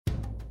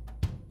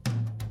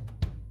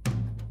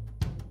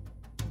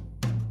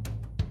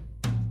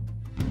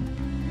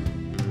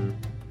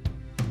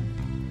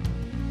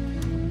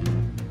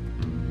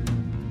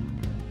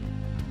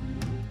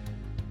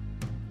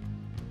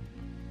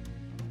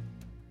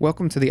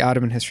Welcome to the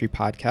Ottoman History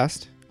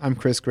Podcast. I'm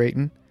Chris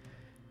Grayton.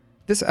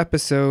 This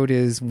episode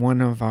is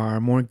one of our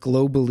more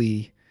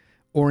globally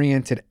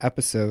oriented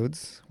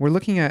episodes. We're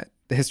looking at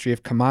the history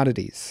of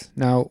commodities.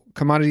 Now,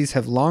 commodities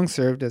have long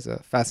served as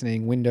a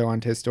fascinating window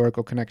onto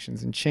historical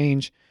connections and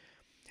change.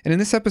 And in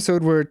this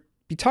episode, we'll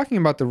be talking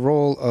about the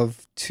role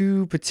of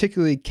two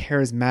particularly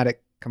charismatic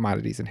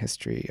commodities in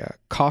history,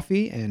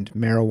 coffee and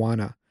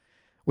marijuana,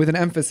 with an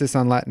emphasis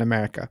on Latin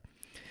America.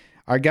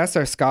 Our guests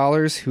are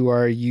scholars who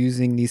are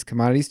using these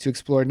commodities to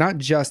explore not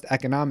just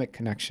economic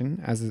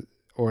connection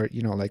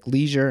like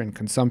leisure and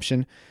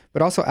consumption,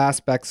 but also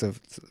aspects of,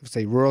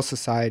 say, rural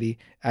society,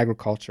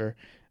 agriculture,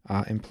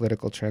 and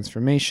political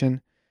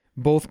transformation.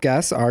 Both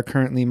guests are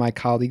currently my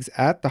colleagues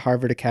at the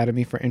Harvard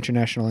Academy for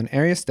International and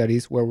Area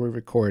Studies, where we're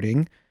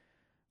recording.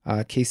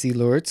 Casey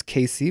Lurtz.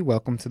 Casey,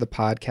 welcome to the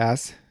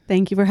podcast.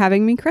 Thank you for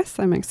having me, Chris.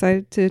 I'm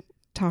excited to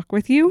talk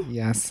with you.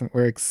 Yes,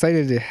 we're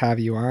excited to have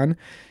you on.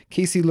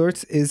 Casey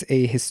Lurtz is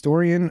a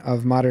historian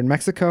of modern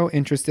Mexico,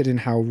 interested in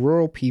how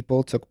rural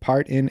people took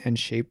part in and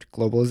shaped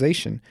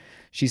globalization.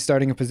 She's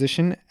starting a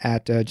position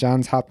at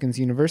Johns Hopkins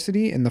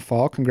University in the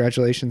fall.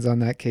 Congratulations on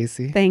that,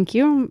 Casey. Thank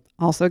you. I'm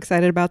also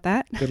excited about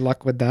that. Good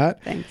luck with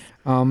that. Thanks.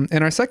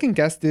 And our second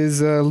guest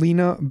is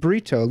Lina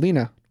Britto.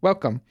 Lina,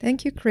 welcome.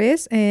 Thank you,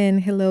 Chris,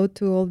 and hello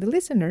to all the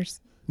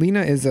listeners.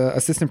 Lina is an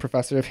assistant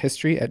professor of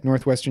history at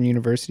Northwestern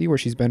University, where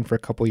she's been for a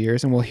couple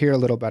years, and we'll hear a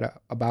little bit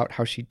about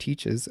how she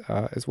teaches,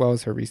 as well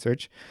as her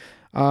research.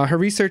 Her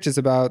research is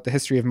about the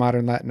history of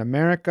modern Latin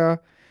America.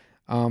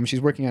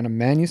 She's working on a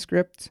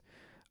manuscript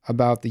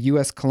about the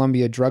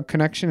U.S.-Colombia drug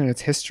connection and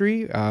its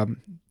history,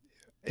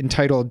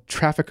 entitled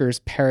Trafficker's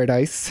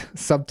Paradise,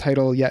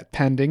 subtitle yet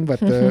pending, but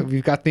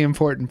we've got the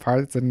important part.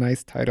 It's a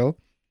nice title.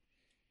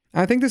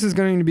 I think this is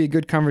going to be a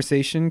good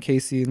conversation.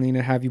 Casey and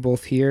Lina, have you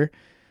both here.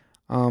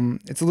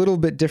 It's a little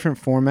bit different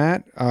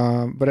format,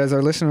 but as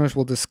our listeners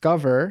will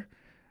discover,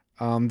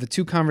 the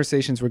two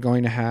conversations we're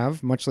going to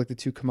have, much like the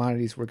two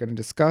commodities we're going to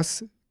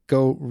discuss,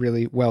 go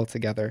really well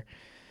together.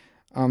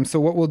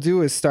 So what we'll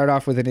do is start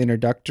off with an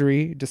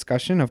introductory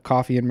discussion of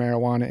coffee and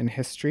marijuana in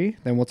history.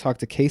 Then we'll talk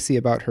to Casey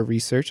about her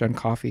research on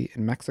coffee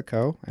in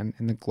Mexico and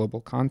in the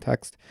global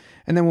context.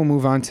 And then we'll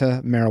move on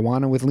to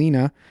marijuana with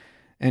Lina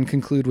and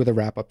conclude with a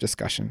wrap-up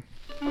discussion.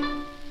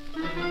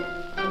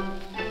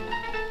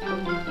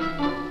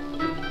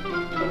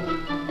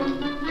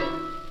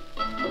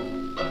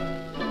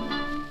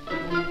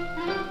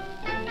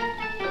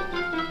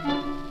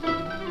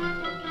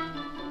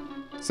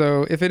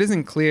 So if it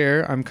isn't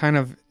clear, I'm kind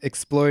of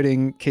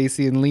exploiting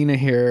Casey and Lina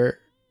here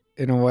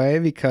in a way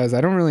because I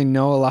don't really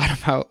know a lot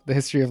about the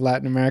history of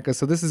Latin America.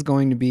 So this is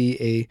going to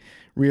be a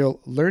real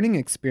learning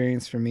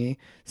experience for me,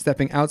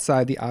 stepping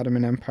outside the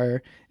Ottoman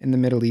Empire in the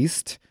Middle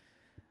East.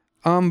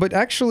 But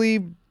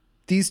actually,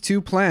 these two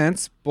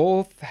plants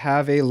both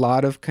have a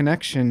lot of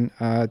connection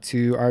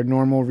to our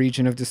normal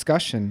region of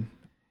discussion.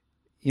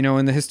 You know,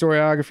 in the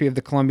historiography of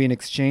the Columbian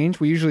Exchange,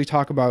 we usually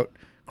talk about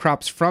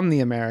crops from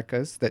the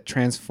Americas that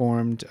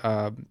transformed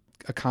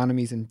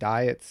economies and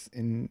diets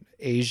in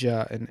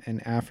Asia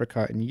and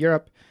Africa and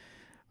Europe.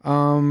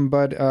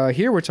 But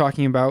here we're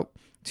talking about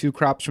two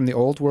crops from the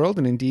Old World,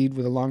 and indeed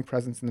with a long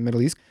presence in the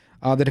Middle East,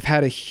 that have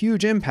had a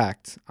huge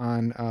impact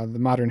on the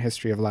modern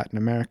history of Latin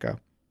America.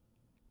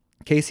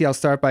 Casey, I'll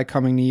start by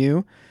coming to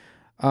you.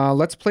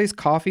 Let's place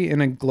coffee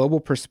in a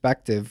global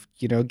perspective.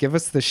 You know, give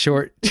us the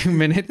short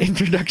 2-minute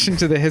introduction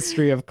to the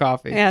history of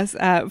coffee. Yes,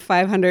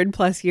 500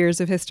 plus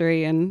years of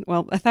history and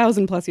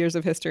 1,000 plus years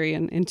of history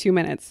in 2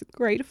 minutes.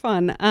 Great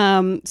fun.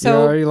 You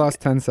already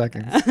lost 10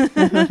 seconds.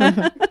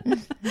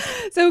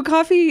 So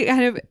coffee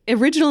kind of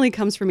originally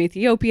comes from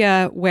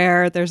Ethiopia,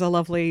 where there's a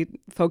lovely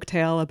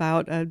folktale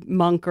about a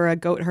monk or a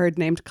goat herd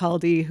named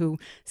Kaldi who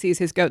sees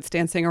his goats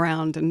dancing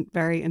around and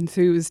very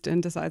enthused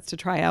and decides to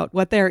try out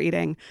what they're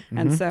eating. Mm-hmm.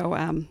 And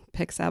so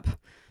picks up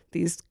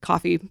these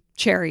coffee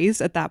cherries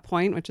at that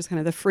point, which is kind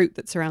of the fruit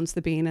that surrounds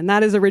the bean. And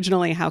that is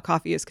originally how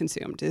coffee is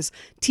consumed, is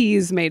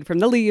teas made from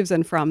the leaves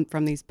and from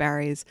these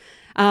berries.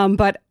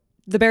 But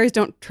the berries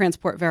don't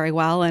transport very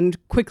well, and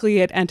quickly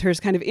it enters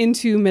kind of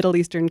into Middle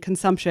Eastern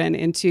consumption,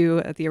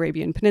 into the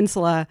Arabian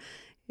Peninsula.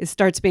 It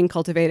starts being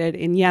cultivated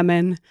in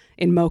Yemen,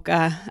 in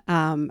Mocha,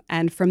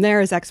 and from there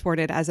is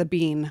exported as a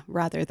bean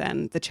rather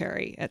than the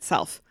cherry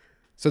itself.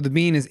 So the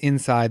bean is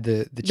inside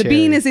the cherry. The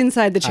bean is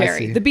inside the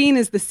cherry. The bean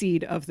is the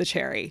seed of the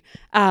cherry.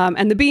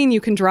 And the bean you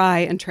can dry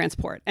and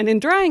transport. And in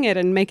drying it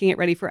and making it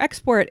ready for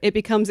export, it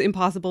becomes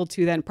impossible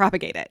to then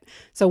propagate it.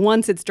 So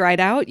once it's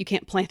dried out, you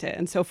can't plant it.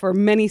 And so for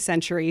many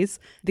centuries,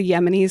 the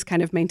Yemenis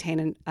kind of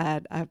maintain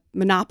a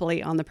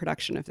monopoly on the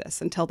production of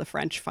this until the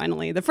French and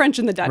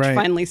the Dutch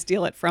finally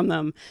steal it from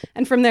them.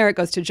 And from there, it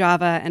goes to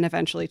Java and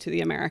eventually to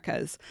the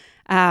Americas.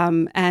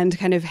 And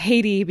kind of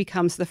Haiti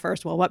becomes the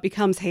first, what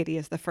becomes Haiti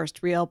is the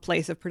first real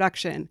place of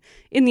production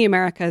in the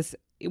Americas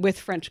with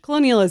French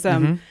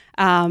colonialism.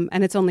 Mm-hmm.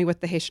 And it's only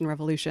with the Haitian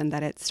Revolution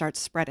that it starts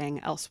spreading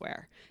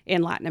elsewhere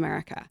in Latin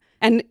America.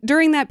 And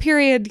during that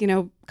period,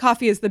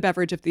 coffee is the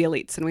beverage of the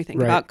elites. And we think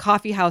Right. about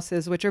coffee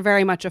houses, which are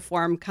very much a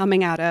form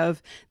coming out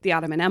of the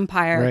Ottoman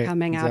Empire, Right,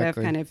 coming out of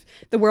exactly. kind of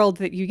the world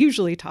that you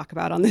usually talk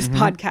about on this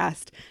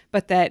podcast,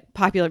 but that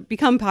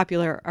become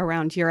popular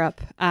around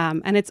Europe.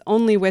 And it's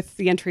only with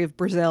the entry of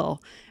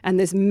Brazil and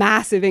this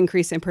massive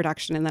increase in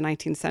production in the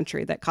 19th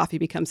century that coffee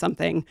becomes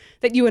something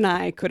that you and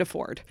I could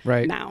afford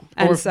Right. now.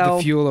 Or And so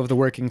the fuel of the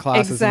working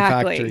classes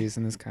Exactly. and factories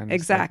and this kind of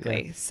Exactly.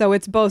 stuff. Yeah. So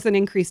it's both an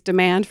increased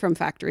demand from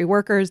factory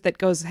workers that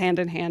goes hand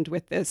in hand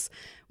with this.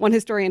 One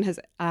historian has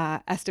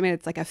estimated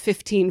it's like a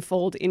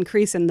 15-fold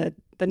increase in the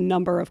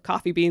number of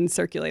coffee beans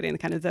circulating,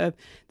 kind of the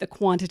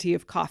quantity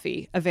of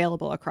coffee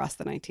available across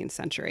the 19th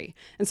century.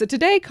 And so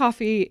today,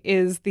 coffee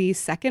is the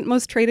second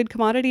most traded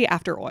commodity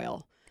after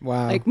oil.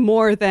 Wow. Like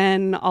more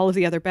than all of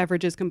the other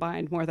beverages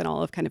combined, more than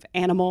all of kind of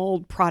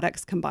animal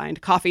products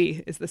combined.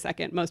 Coffee is the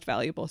second most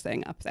valuable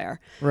thing up there.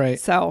 Right.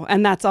 So,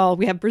 and that's all.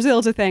 We have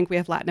Brazil to thank. We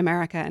have Latin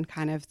America and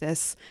kind of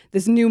this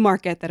new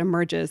market that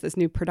emerges, this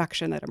new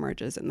production that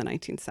emerges in the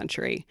 19th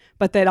century,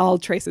 but that all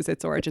traces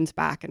its origins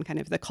back and kind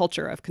of the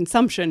culture of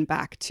consumption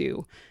back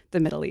to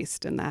the Middle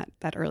East and that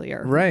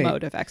earlier Right.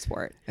 mode of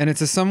export. And it's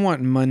a somewhat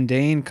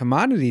mundane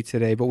commodity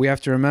today, but we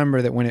have to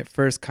remember that when it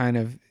first kind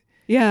of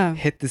Yeah.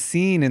 hit the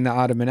scene in the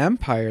Ottoman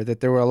Empire, that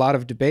there were a lot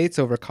of debates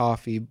over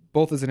coffee,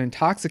 both as an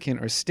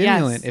intoxicant or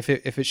stimulant, Yes.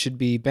 if it should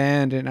be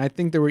banned. And I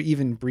think there were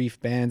even brief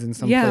bans in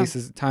some Yeah.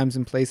 times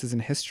and places in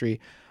history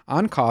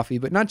on coffee,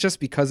 but not just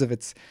because of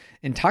its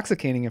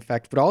intoxicating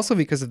effect, but also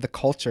because of the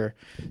culture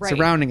Right.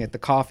 surrounding it, the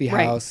coffee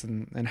Right. house,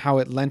 and how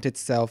it lent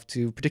itself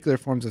to particular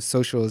forms of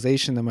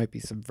socialization that might be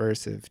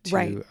subversive to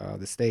Right.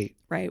 the state.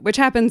 Right, which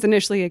happens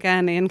initially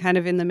again in kind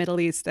of in the Middle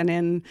East and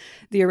in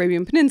the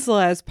Arabian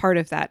Peninsula as part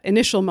of that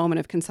initial moment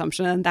of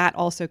consumption. And that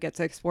also gets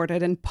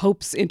exported, and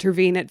popes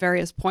intervene at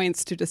various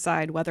points to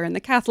decide whether in the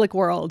Catholic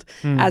world,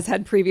 as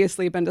had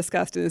previously been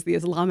discussed as the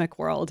Islamic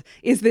world,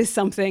 is this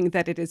something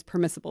that it is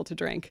permissible to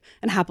drink?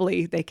 And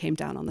happily they came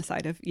down on the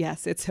side of,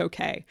 yes, it's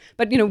okay.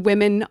 But,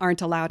 women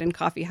aren't allowed in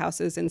coffee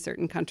houses in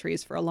certain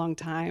countries for a long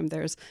time.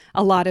 There's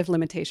a lot of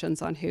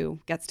limitations on who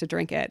gets to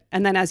drink it.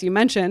 And then, as you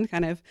mentioned,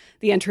 kind of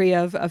the entry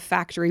of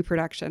factory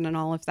production and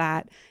all of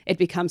that, it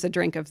becomes a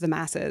drink of the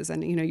masses.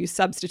 And, you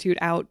substitute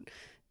out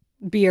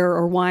beer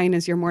or wine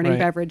as your morning Right.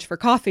 beverage for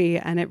coffee,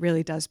 and it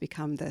really does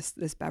become this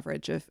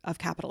beverage of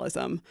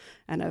capitalism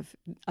and of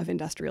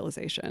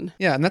industrialization.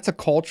 Yeah, and that's a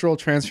cultural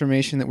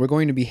transformation that we're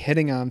going to be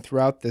hitting on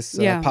throughout this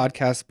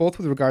podcast, both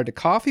with regard to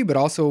coffee, but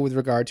also with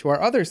regard to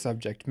our other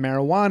subject,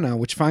 marijuana,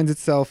 which finds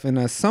itself in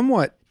a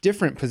somewhat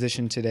different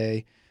position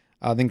today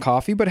than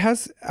coffee, but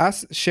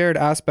has shared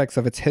aspects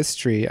of its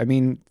history. I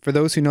mean, for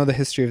those who know the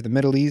history of the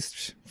Middle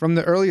East, from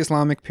the early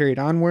Islamic period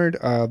onward,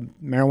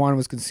 marijuana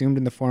was consumed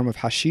in the form of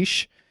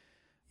hashish.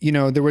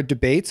 There were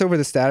debates over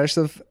the status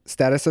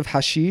of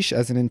hashish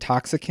as an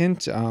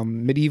intoxicant.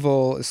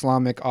 Medieval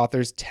Islamic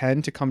authors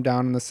tend to come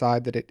down on the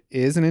side that it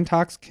is an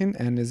intoxicant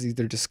and is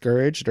either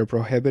discouraged or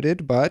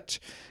prohibited, but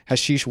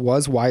hashish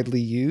was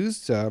widely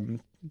used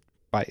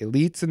by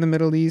elites in the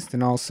Middle East,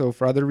 and also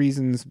for other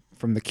reasons,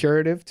 from the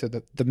curative to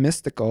the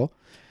mystical.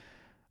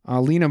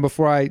 Lina,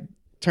 before I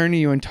turn to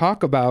you and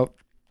talk about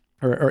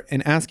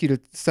and ask you to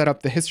set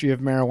up the history of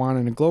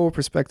marijuana in a global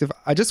perspective,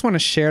 I just want to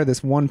share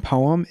this one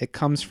poem. It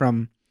comes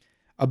from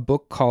a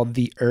book called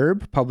The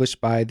Herb, published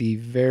by the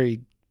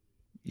very,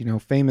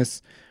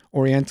 famous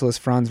Orientalist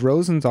Franz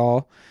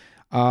Rosenthal.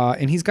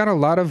 And he's got a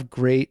lot of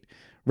great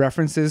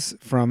references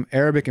from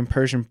Arabic and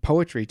Persian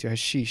poetry to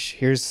hashish.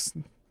 Here's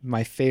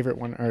my favorite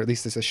one, or at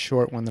least it's a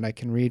short one that I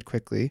can read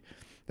quickly.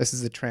 This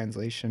is a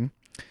translation.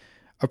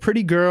 A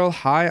pretty girl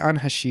high on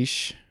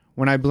hashish,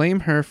 when I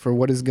blame her for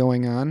what is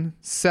going on,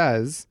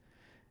 says,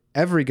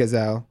 every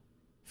gazelle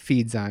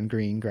feeds on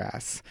green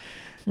grass.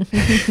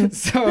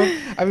 So,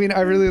 I mean,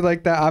 I really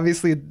like that.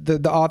 Obviously,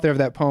 the author of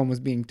that poem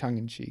was being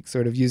tongue-in-cheek,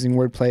 sort of using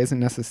wordplay, isn't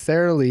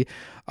necessarily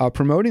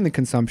promoting the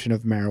consumption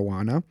of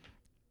marijuana.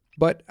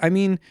 But, I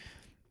mean,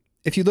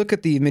 if you look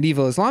at the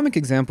medieval Islamic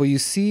example, you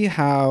see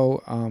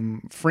how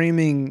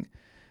framing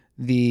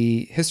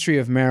the history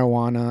of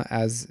marijuana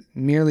as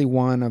merely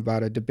one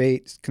about a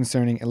debate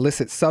concerning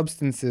illicit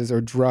substances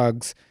or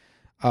drugs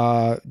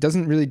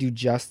doesn't really do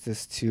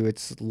justice to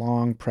its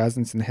long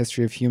presence in the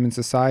history of human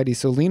society.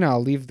 So, Lina,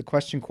 I'll leave the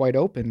question quite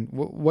open.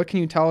 What can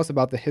you tell us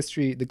about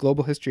the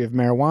global history of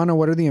marijuana?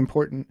 What are the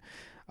important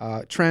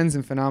trends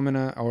and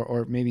phenomena,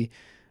 or maybe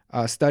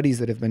studies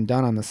that have been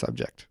done on the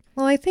subject?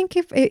 Well, I think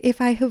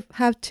if I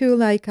have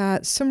to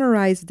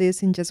summarize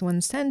this in just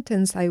one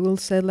sentence, I will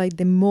say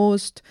the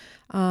most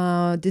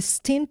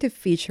distinctive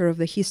feature of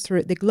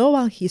the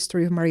global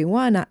history of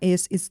marijuana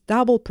is its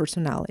double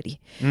personality.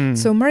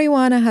 So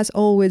marijuana has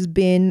always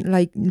been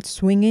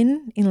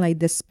swinging in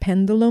this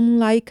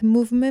pendulum-like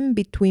movement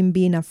between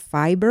being a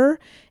fiber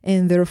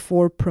and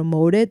therefore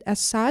promoted as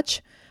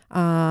such.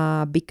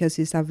 Because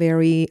it's a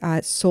very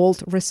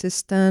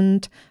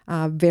salt-resistant,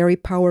 very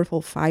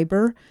powerful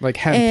fiber. Like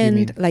hemp, you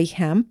mean? Like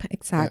hemp,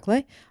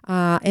 exactly.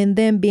 Yeah. And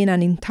then being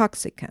an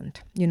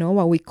intoxicant,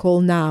 what we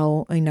call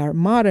now in our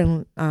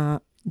modern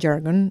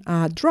jargon,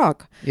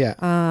 drug.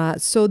 Yeah.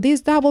 So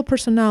this double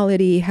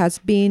personality has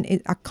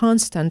been a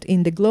constant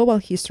in the global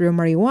history of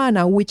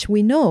marijuana, which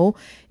we know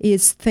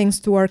is, thanks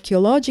to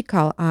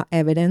archaeological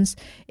evidence,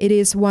 it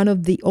is one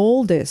of the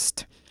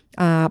oldest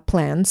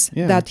plants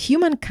that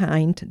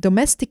humankind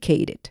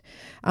domesticated.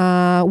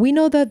 We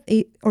know that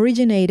it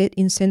originated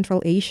in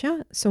Central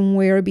Asia,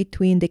 somewhere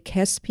between the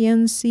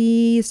Caspian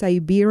Sea,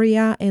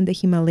 Siberia, and the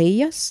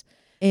Himalayas.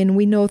 And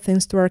we know,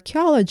 thanks to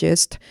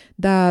archaeologists,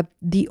 that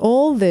the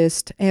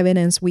oldest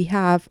evidence we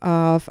have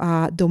of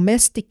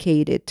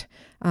domesticated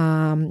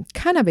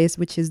cannabis,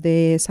 which is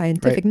the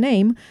scientific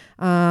name,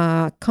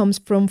 comes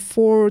from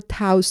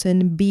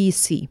 4000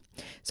 BC.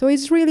 So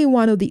it's really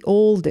one of the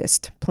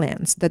oldest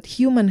plants that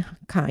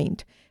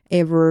humankind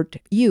ever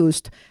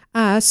used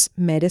as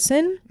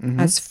medicine,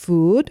 as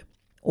food,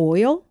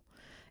 oil,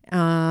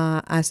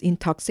 as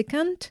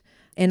intoxicant,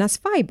 and as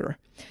fiber.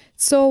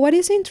 So what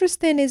is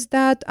interesting is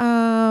that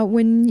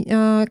when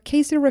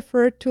Casey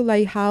referred to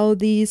like how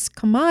this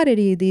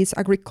commodity, this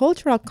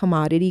agricultural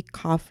commodity,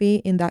 coffee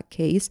in that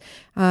case,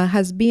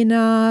 has been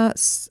a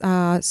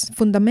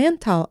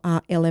fundamental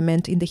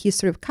element in the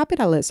history of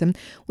capitalism,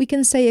 we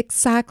can say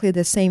exactly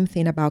the same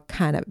thing about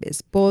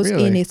cannabis, both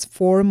in its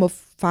form of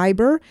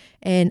fiber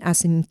and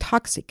as an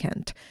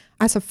intoxicant.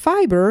 As a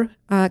fiber,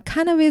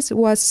 cannabis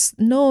was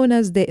known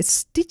as the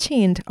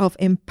stitching of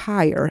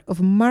empire,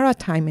 of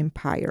maritime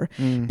empire,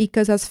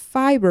 because as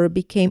fiber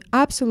became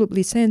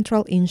absolutely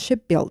central in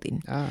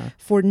shipbuilding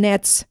for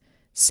nets,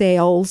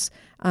 sails,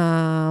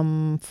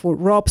 for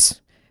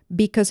ropes,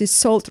 because it's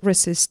salt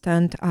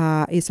resistant,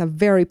 is a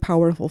very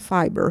powerful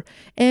fiber.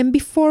 And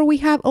before we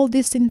have all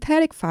these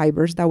synthetic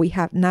fibers that we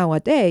have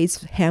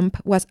nowadays, hemp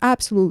was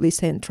absolutely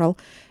central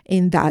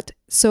in that.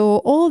 So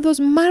all those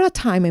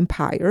maritime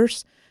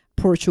empires,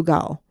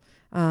 Portugal,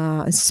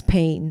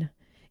 Spain,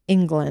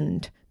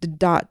 England, the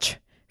Dutch,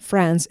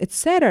 France,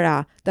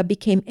 etc., that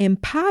became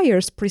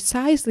empires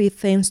precisely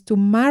thanks to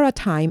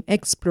maritime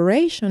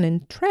exploration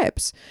and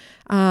trips,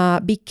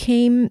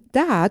 became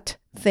that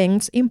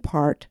thanks in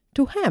part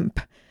to hemp,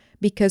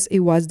 because it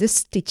was the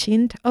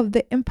stitching of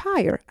the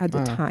empire at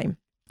the time.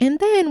 And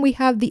then we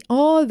have the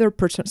other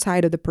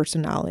side of the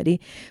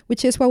personality,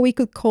 which is what we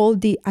could call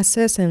the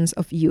ascendance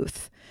of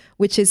youth,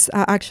 which is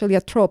actually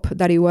a trope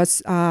that it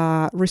was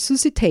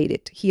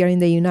resuscitated here in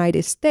the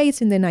United States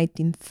in the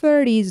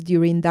 1930s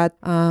during that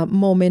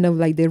moment of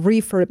like the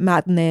reefer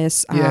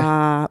madness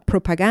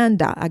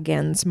propaganda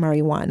against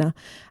marijuana.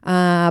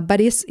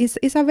 But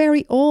it's a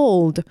very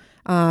old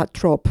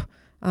trope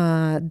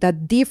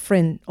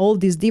that all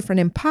these different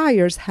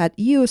empires had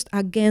used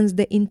against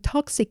the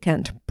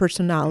intoxicant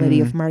personality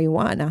of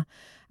marijuana.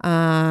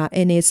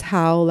 And it's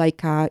how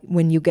like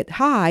when you get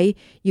high,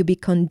 you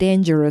become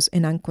dangerous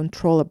and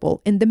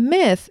uncontrollable. And the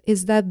myth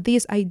is that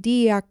this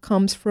idea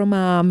comes from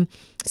a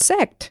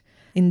sect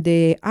in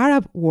the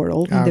Arab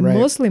world, in the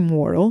Muslim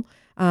world,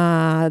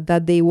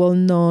 that they were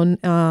known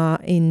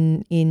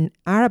in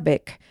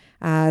Arabic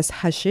as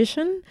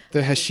hashishan.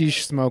 The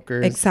hashish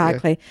smokers.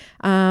 Exactly.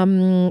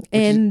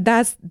 And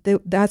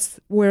that's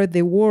where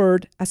the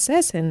word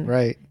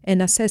assassin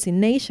and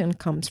assassination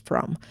comes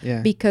from.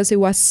 Because it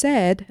was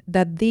said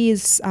that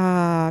these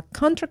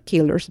contract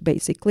killers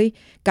basically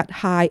got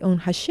high on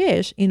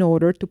hashish in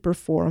order to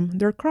perform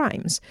their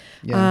crimes.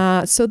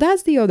 So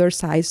that's the other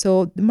side.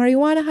 So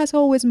marijuana has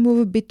always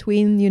moved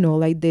between,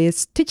 like the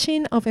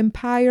stitching of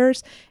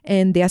empires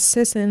and the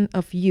assassin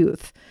of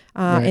youth.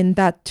 And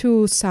that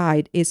two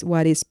side is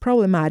what is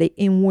problematic,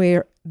 in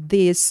where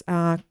this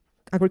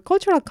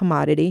agricultural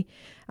commodity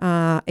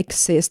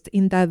exists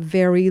in that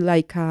very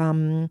like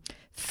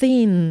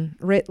thin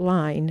red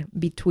line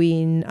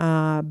between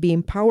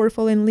being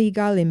powerful and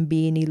legal and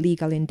being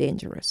illegal and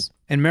dangerous.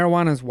 And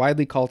marijuana is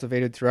widely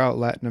cultivated throughout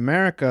Latin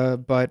America,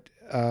 but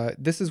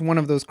this is one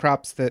of those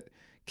crops that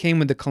came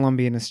with the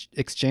Columbian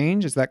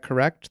exchange. Is that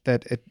correct?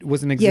 That it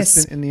wasn't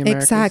existent in the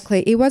Americas?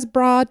 Exactly. It was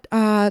brought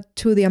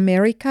to the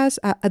Americas,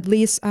 at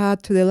least to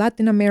the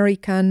Latin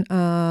American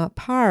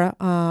part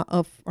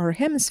of our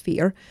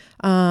hemisphere,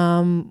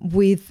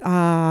 with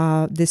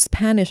the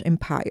Spanish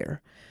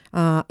Empire.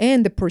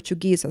 And the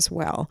Portuguese as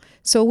well.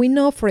 So we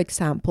know, for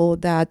example,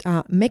 that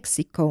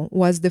Mexico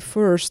was the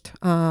first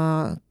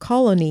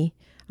colony,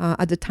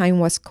 at the time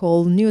was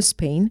called New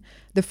Spain,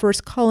 the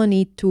first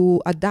colony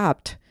to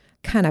adopt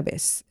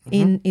cannabis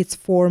in its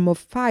form of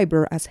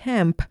fiber as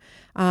hemp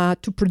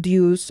to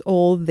produce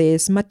all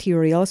these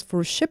materials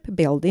for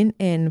shipbuilding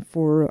and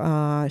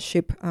for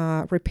ship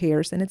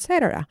repairs and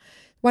etc.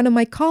 One of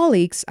my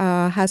colleagues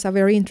has a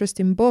very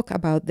interesting book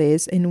about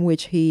this, in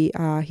which he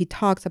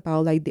talks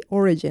about like the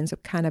origins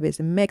of cannabis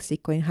in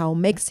Mexico and how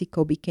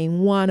Mexico became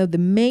one of the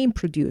main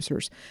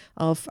producers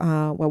of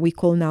what we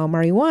call now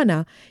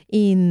marijuana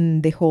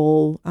in the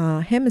whole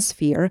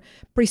hemisphere,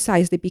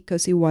 precisely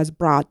because it was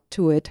brought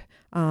to it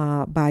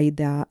by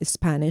the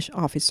Spanish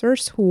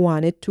officers who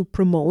wanted to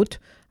promote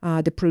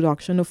the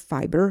production of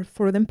fiber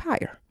for the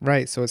empire.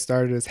 Right. So it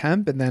started as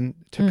hemp and then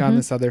took on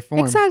this other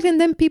form. Exactly. And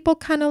then people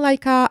kind of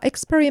like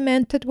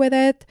experimented with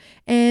it.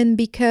 And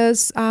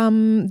because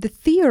the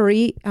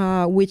theory,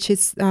 which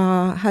is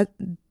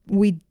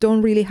we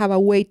don't really have a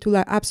way to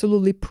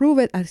absolutely prove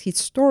it as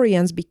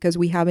historians because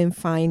we haven't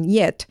found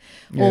yet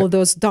all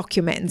those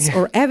documents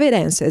or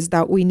evidences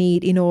that we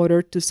need in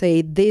order to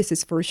say this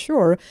is for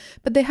sure.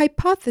 But the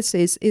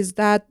hypothesis is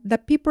that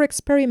people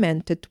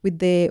experimented with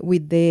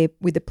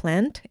the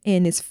plant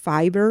in its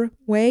fiber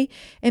way,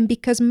 and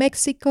because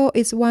Mexico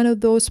is one of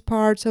those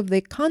parts of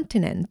the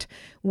continent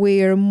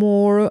where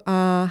more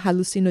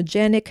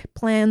hallucinogenic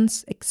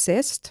plants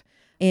exist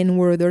and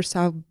where there's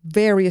a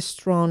very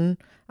strong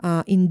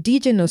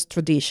indigenous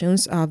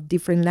traditions of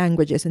different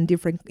languages and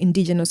different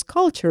indigenous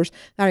cultures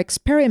that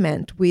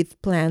experiment with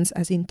plants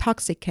as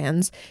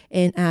intoxicants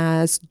and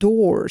as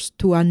doors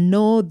to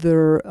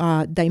another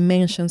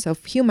dimensions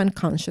of human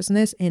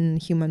consciousness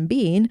and human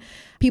being.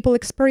 People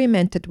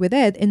experimented with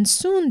it and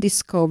soon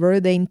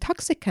discovered the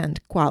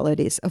intoxicant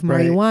qualities of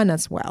marijuana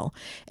as well,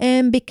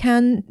 and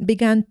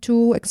began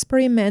to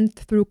experiment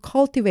through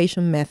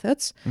cultivation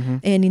methods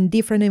and in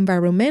different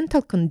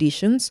environmental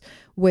conditions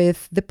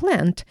with the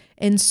plant,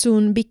 and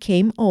soon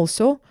became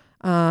also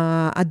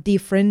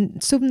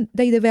soon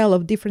they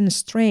developed different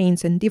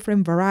strains and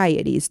different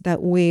varieties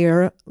that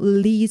were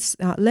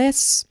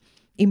less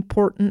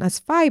important as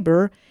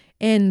fiber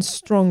and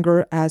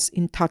stronger as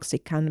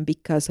intoxicant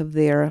because of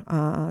their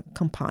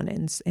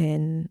components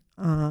and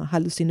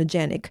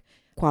hallucinogenic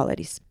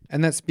qualities.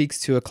 And that speaks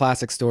to a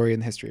classic story in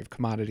the history of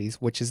commodities,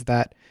 which is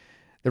that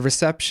the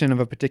reception of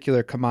a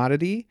particular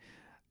commodity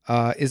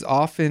is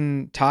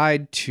often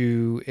tied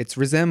to its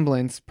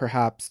resemblance,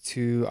 perhaps,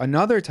 to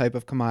another type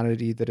of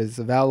commodity that is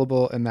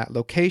available in that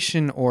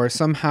location, or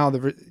somehow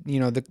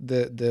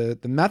the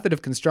method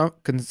of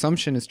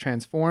consumption is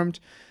transformed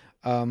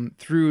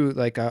through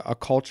like a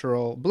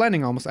cultural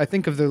blending almost. I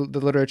think of the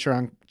literature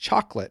on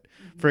chocolate,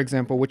 for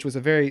example, which was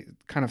a very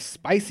kind of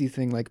spicy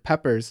thing like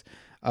peppers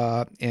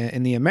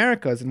in the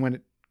Americas, and when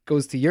it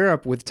goes to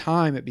Europe, with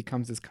time it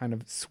becomes this kind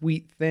of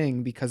sweet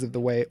thing because of the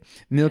way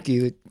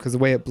because the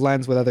way it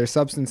blends with other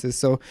substances.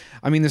 So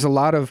I mean, there's a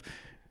lot of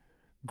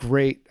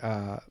great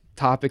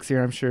topics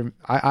here. I'm sure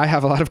I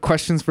have a lot of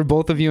questions for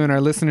both of you, and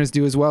our listeners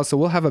do as well. So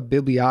we'll have a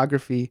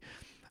bibliography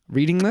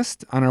reading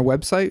list on our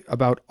website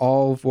about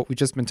all of what we've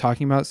just been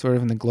talking about, sort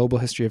of in the global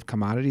history of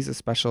commodities,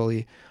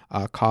 especially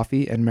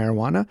coffee and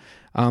marijuana.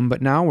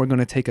 But now we're going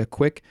to take a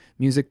quick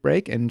music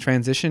break and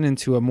transition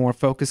into a more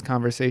focused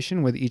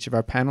conversation with each of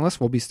our panelists.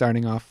 We'll be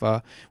starting off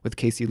with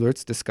Casey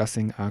Lurtz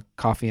discussing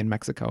coffee in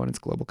Mexico and its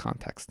global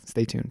context.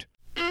 Stay tuned.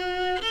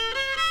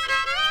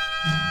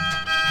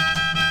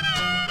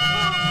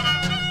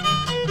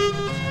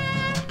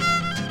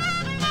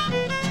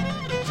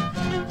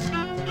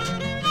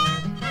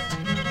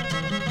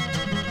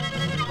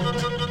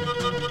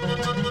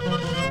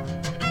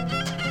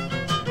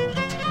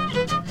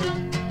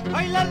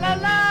 La la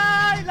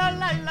la, la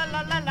la la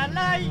la la la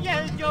la, y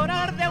el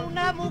llorar de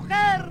una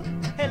mujer,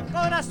 el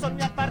corazón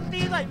me ha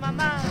partido, ay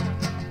mamá.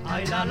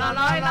 Ay la la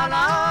la la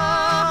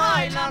la,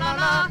 ay la la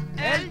la,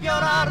 el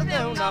llorar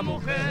de una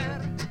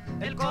mujer,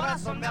 el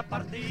corazón me ha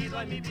partido,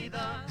 ay mi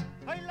vida.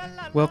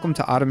 Welcome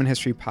to Ottoman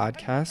History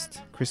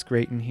Podcast. Chris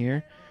Grayton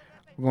here.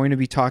 We're going to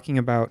be talking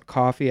about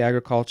coffee,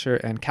 agriculture,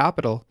 and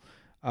capital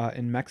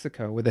in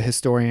Mexico with a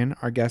historian,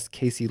 our guest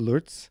Casey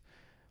Lurtz.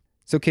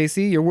 So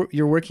Casey,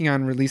 you're working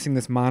on releasing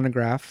this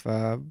monograph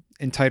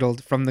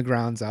entitled "From the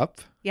Grounds Up."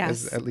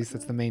 Yes, at least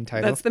that's the main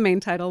title. That's the main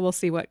title. We'll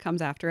see what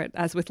comes after it.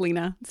 As with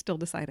Lina, still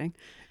deciding.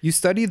 You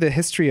study the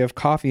history of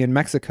coffee in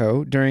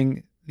Mexico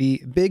during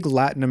the big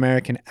Latin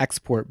American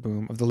export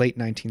boom of the late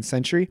 19th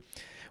century,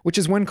 which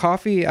is when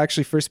coffee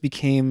actually first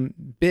became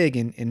big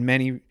in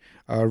many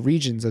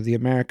regions of the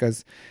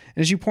Americas.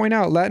 And as you point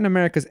out, Latin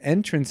America's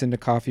entrance into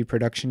coffee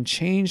production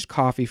changed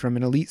coffee from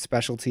an elite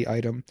specialty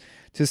item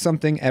to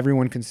something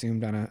everyone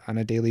consumed on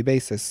a daily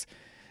basis.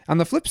 On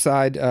the flip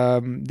side,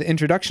 the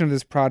introduction of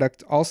this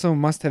product also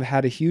must have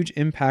had a huge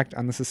impact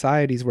on the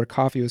societies where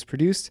coffee was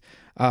produced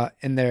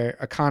and their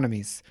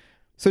economies.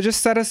 So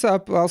just set us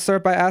up. I'll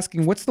start by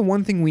asking, what's the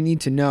one thing we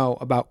need to know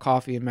about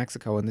coffee in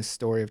Mexico in this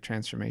story of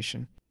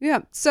transformation? Yeah.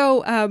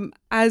 So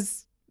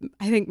as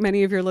I think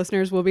many of your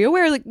listeners will be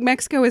aware, like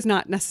Mexico is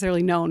not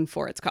necessarily known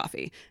for its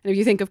coffee. And if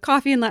you think of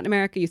coffee in Latin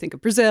America, you think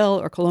of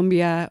Brazil or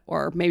Colombia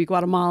or maybe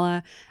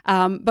Guatemala.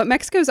 But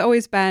Mexico's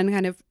always been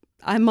kind of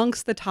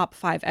amongst the top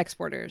 5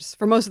 exporters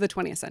for most of the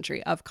 20th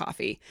century of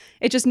coffee.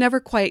 It just never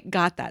quite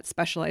got that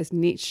specialized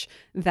niche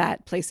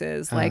that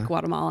places like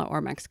Guatemala or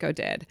Mexico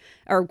did,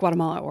 or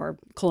Guatemala or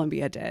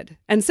Colombia did.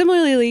 And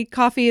similarly,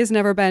 coffee has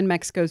never been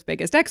Mexico's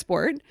biggest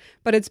export,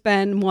 but it's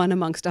been one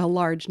amongst a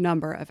large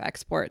number of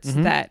exports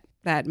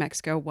that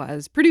Mexico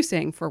was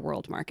producing for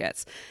world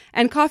markets.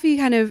 And coffee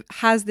kind of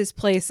has this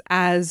place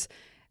as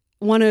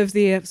one of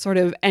the sort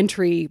of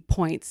entry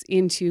points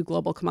into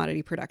global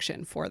commodity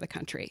production for the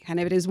country. And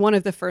it is one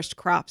of the first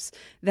crops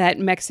that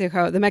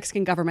the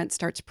Mexican government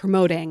starts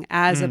promoting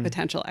as a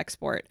potential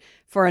export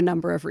for a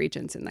number of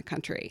regions in the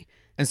country.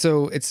 And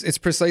so it's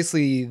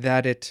precisely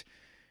that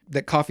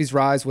coffee's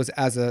rise was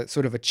as a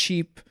sort of a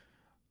cheap,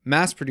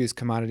 mass-produced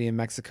commodity in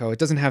Mexico. It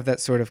doesn't have that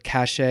sort of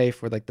cachet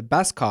for like the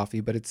best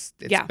coffee, but it's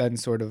been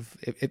sort of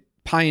it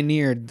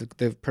pioneered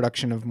the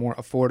production of more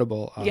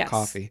affordable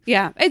coffee.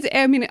 Yeah,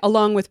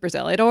 along with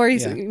Brazil,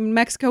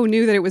 Mexico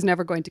knew that it was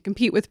never going to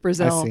compete with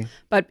Brazil,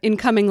 but in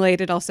coming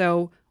late, it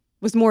also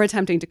was more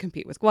attempting to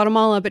compete with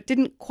Guatemala, but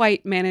didn't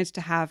quite manage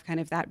to have kind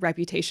of that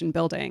reputation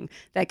building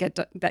that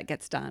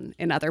gets done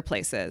in other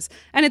places.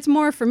 And it's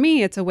more, for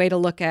me, it's a way to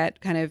look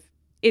at kind of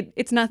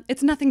it's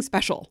nothing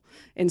special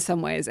in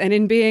some ways, and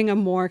in being a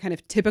more kind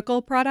of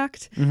typical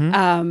product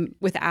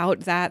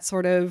without that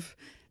sort of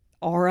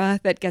aura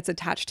that gets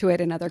attached to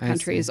it in other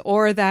countries,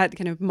 or that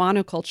kind of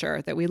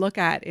monoculture that we look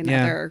at in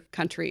other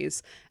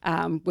countries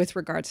with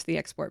regards to the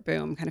export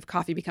boom. Kind of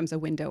coffee becomes a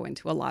window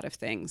into a lot of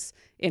things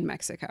in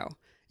Mexico.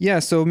 Yeah,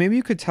 so maybe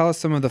you could tell us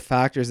some of the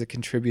factors that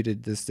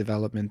contributed to this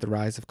development, the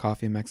rise of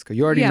coffee in Mexico.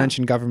 You already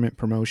mentioned government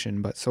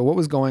promotion, but so what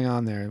was going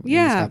on there when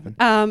this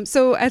happened?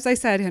 So as I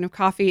said, kind of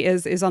coffee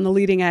is on the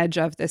leading edge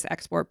of this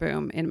export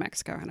boom in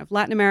Mexico. Kind of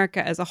Latin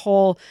America as a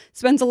whole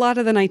spends a lot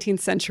of the 19th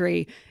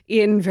century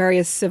in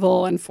various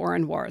civil and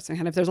foreign wars, and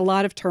kind of there's a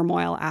lot of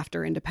turmoil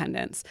after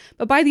independence.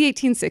 But by the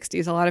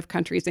 1860s, a lot of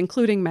countries,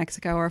 including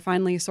Mexico, are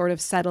finally sort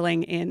of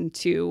settling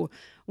into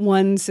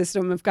one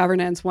system of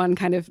governance, one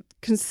kind of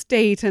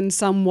state, and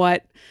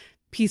somewhat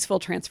peaceful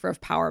transfer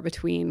of power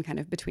between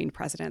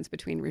presidents,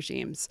 between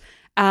regimes.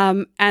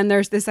 And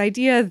there's this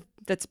idea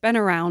that's been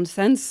around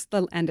since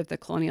the end of the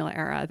colonial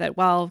era that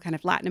while kind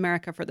of Latin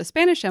America for the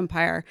Spanish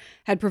Empire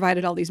had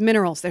provided all these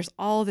minerals, there's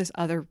all this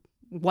other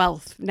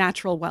wealth,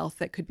 natural wealth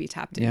that could be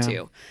tapped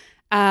into.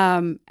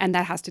 And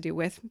that has to do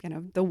with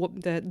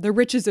the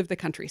riches of the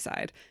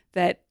countryside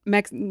that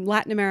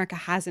Latin America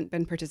hasn't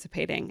been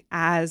participating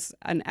as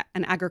an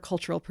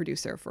agricultural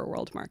producer for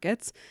world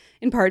markets,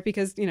 in part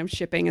because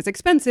shipping is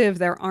expensive.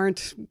 There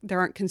aren't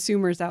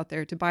consumers out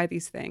there to buy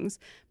these things.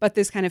 But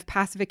this kind of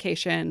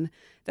pacification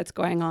that's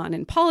going on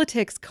in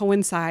politics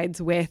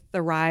coincides with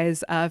the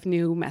rise of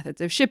new methods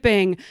of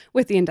shipping,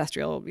 with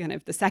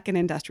the second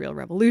industrial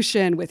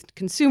revolution, with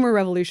consumer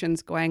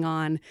revolutions going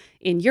on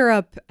in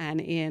Europe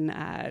and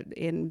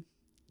in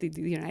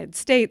the United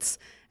States,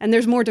 and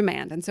there's more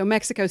demand. And so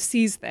Mexico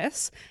sees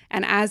this,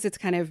 and as it's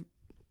kind of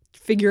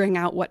figuring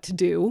out what to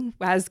do,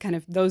 as kind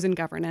of those in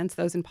governance,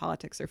 those in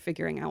politics are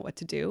figuring out what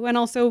to do, and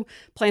also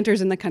planters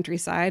in the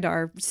countryside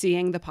are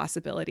seeing the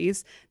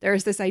possibilities. There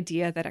is this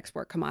idea that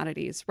export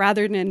commodities,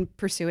 rather than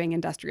pursuing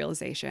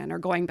industrialization or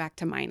going back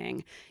to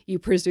mining, you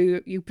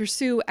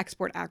pursue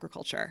export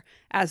agriculture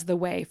as the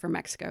way for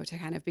Mexico to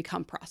kind of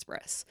become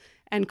prosperous.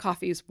 And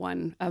coffee is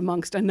one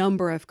amongst a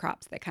number of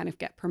crops that kind of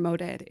get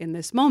promoted in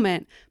this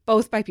moment,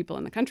 both by people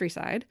in the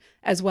countryside,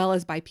 as well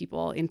as by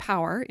people in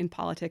power, in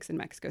politics in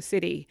Mexico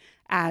City,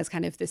 as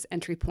kind of this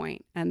entry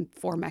point and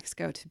for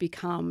Mexico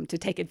to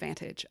take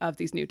advantage of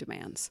these new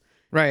demands.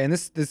 Right, and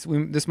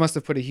this must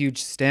have put a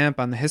huge stamp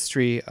on the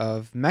history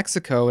of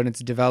Mexico and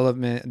its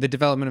development, the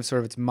development of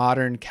sort of its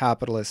modern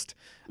capitalist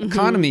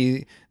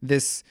economy.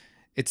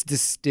 Its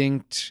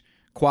distinct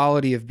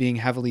quality of being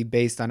heavily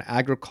based on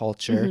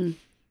agriculture.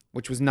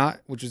 Which was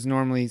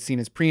normally seen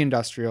as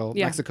pre-industrial.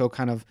 Mexico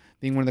kind of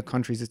being one of the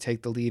countries to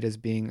take the lead as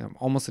being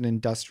almost an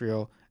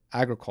industrial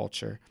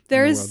agriculture.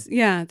 There's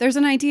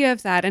an idea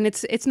of that, and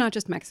it's not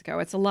just Mexico.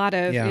 It's a lot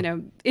of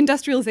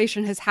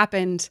industrialization has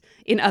happened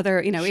in other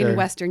in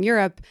Western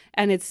Europe,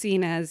 and it's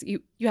seen as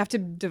you have to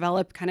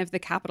develop kind of the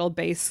capital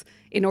base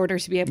in order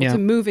to be able to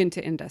move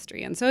into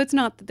industry. And so it's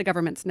not that the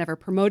government's never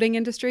promoting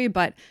industry,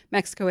 but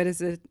Mexico, it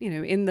is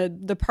in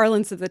the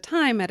parlance of the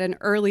time, at an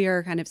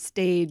earlier kind of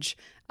stage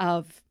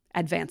of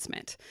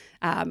advancement.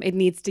 It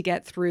needs to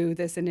get through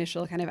this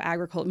initial kind of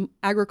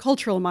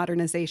agricultural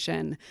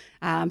modernization,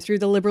 through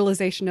the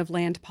liberalization of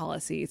land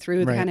policy,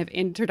 through the kind of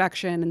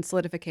introduction and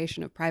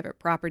solidification of private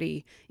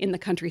property in the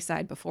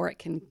countryside before it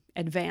can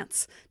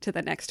advance to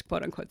the next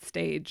quote unquote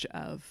stage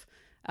of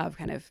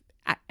kind of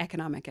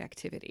economic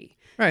activity.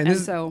 Right.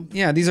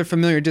 And these are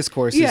familiar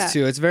discourses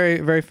too. It's very,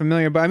 very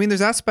familiar. But I mean,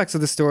 there's aspects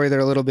of the story that are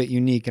a little bit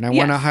unique. And I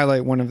want to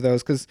highlight one of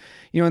those because,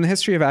 in the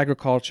history of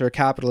agriculture,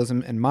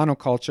 capitalism, and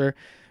monoculture,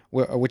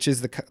 which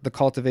is the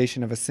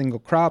cultivation of a single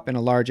crop in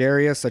a large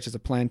area, such as a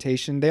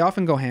plantation, they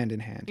often go hand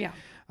in hand. Yeah.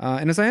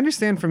 And as I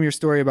understand from your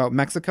story about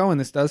Mexico, and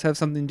this does have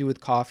something to do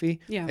with coffee,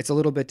 it's a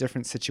little bit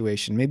different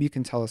situation. Maybe you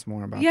can tell us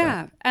more about that.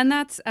 Yeah, and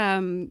that's,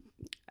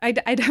 I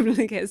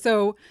definitely get.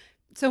 So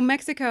So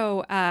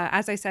Mexico,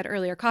 as I said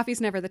earlier,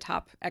 coffee's never the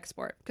top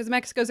export because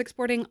Mexico's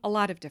exporting a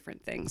lot of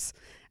different things.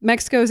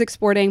 Mexico's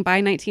exporting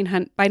by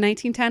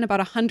 1910 about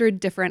 100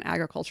 different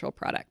agricultural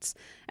products.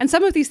 And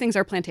some of these things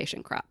are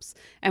plantation crops.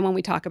 And when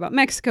we talk about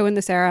Mexico in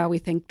this era, we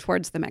think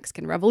towards the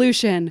Mexican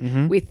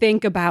Revolution. We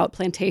think about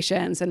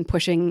plantations and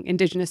pushing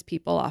indigenous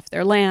people off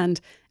their land.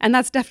 And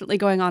that's definitely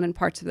going on in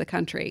parts of the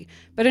country.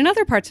 But in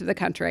other parts of the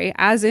country,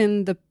 as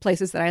in the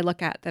places that I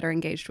look at that are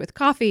engaged with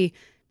coffee,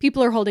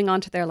 people are holding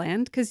on to their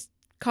land because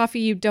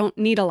coffee, you don't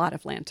need a lot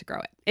of land to grow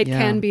it. It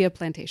can be a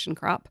plantation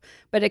crop,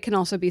 but it can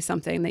also be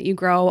something that you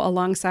grow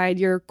alongside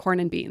your corn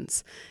and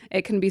beans.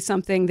 It can be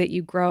something that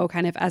you grow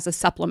kind of as a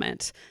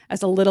supplement,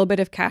 as a little bit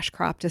of cash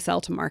crop to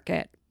sell to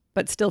market,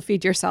 but still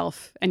feed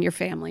yourself and your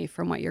family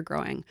from what you're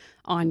growing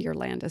on your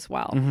land as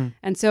well.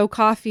 And so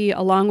coffee,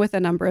 along with a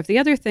number of the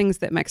other things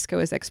that Mexico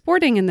is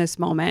exporting in this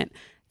moment,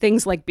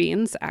 things like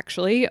beans,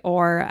 actually,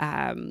 or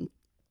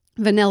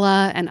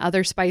vanilla and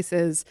other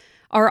spices,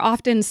 are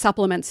often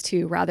supplements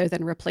to rather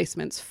than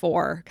replacements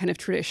for kind of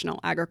traditional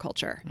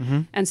agriculture.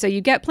 And so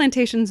you get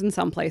plantations in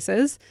some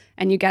places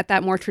and you get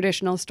that more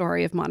traditional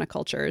story of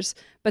monocultures,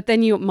 but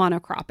then you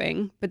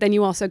monocropping, but then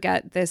you also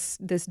get this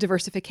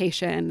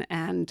diversification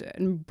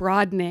and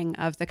broadening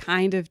of the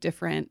kind of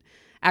different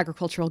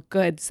agricultural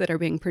goods that are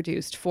being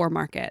produced for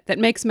market that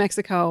makes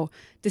Mexico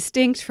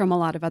distinct from a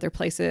lot of other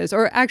places,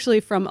 or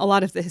actually from a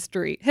lot of the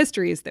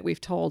histories that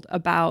we've told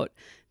about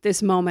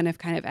this moment of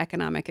kind of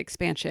economic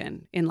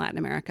expansion in Latin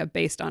America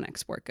based on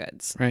export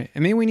goods. Right.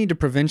 And maybe we need to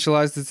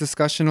provincialize this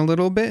discussion a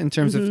little bit in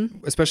terms of,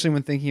 especially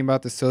when thinking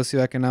about the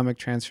socioeconomic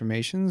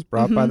transformations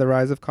brought by the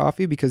rise of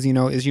coffee, because, you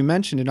know, as you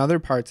mentioned, in other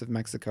parts of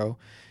Mexico,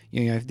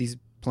 you have these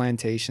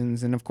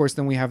plantations. And of course,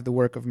 then we have the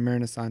work of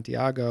Myrna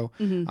Santiago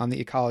on the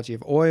ecology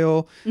of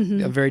oil,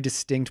 a very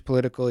distinct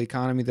political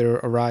economy that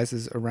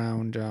arises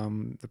around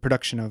the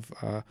production of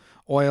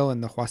oil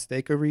in the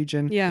Huasteca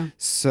region. Yeah.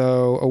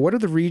 So what are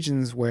the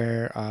regions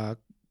where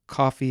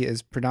coffee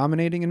is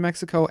predominating in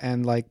Mexico,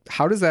 and like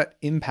how does that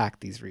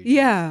impact these regions?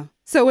 Yeah.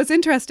 So what's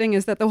interesting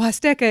is that the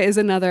Huasteca is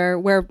another,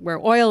 where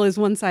oil is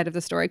one side of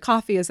the story,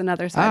 coffee is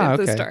another side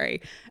of the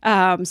story.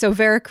 So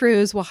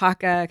Veracruz,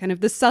 Oaxaca, kind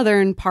of the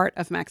southern part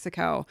of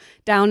Mexico,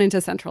 down into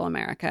Central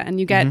America. And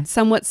you get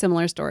somewhat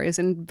similar stories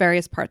in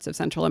various parts of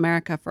Central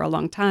America for a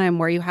long time,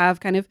 where you have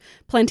kind of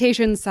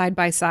plantations side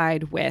by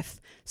side with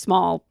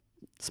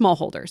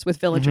smallholders, with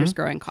villagers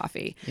growing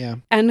coffee. Yeah.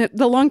 And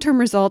the long-term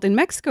result, in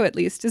Mexico at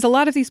least, is a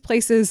lot of these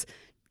places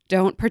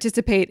don't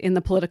participate in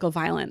the political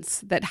violence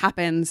that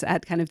happens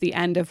at kind of the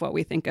end of what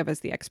we think of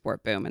as the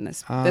export boom in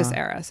this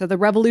era. So the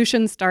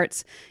revolution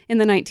starts in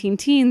the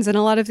 19-teens, and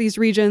a lot of these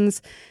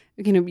regions,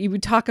 you know, you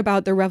would talk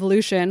about the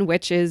revolution,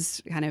 which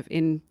is kind of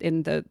in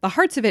the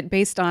hearts of it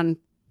based on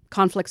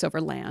conflicts over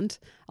land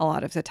a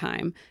lot of the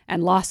time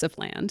and loss of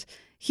land.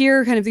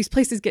 Here, kind of these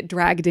places get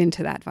dragged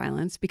into that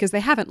violence because they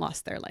haven't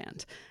lost their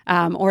land,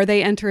 or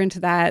they enter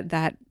into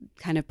that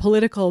kind of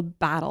political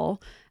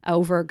battle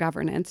over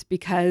governance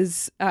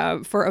because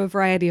for a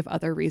variety of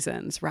other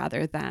reasons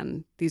rather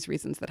than these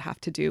reasons that have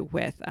to do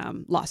with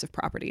loss of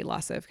property,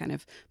 loss of kind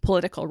of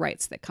political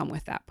rights that come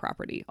with that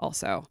property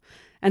also.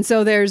 And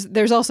so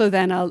there's also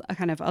then a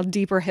kind of a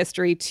deeper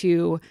history to,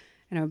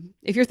 you know,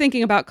 if you're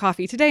thinking about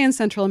coffee today in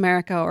Central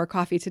America or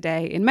coffee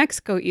today in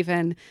Mexico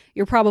even,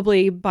 you're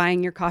probably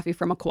buying your coffee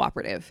from a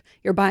cooperative.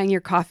 You're buying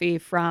your coffee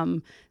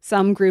from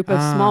some group of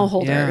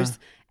smallholders.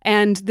 Yeah.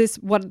 And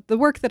what the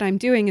work that I'm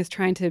doing is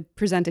trying to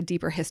present a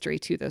deeper history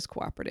to those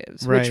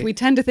cooperatives, which we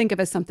tend to think of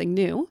as something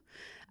new.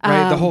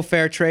 Right, the whole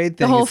fair trade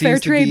thing. The whole fair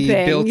trade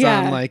thing, built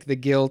on like the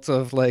guilt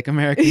of like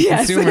American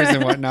consumers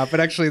and whatnot.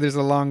 But actually, there's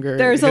a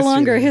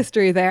longer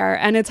history there,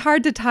 and it's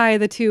hard to tie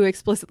the two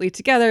explicitly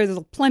together. There's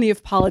plenty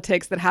of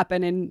politics that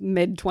happen in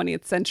mid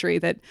 20th century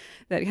that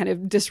kind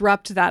of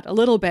disrupt that a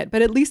little bit.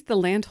 But at least the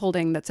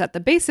landholding that's at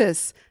the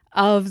basis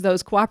of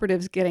those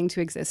cooperatives getting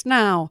to exist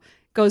now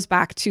goes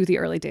back to the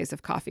early days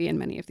of coffee in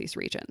many of these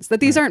regions. That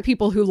these aren't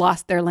people who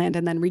lost their land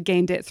and then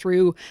regained it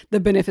through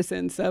the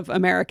beneficence of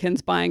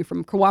Americans buying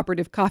from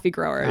cooperative coffee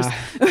growers,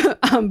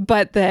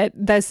 but that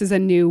this is a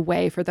new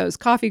way for those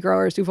coffee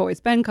growers who've always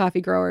been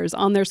coffee growers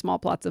on their small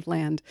plots of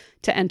land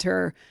to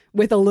enter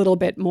with a little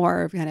bit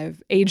more kind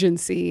of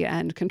agency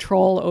and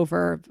control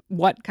over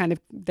what kind of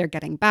they're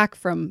getting back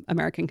from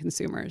American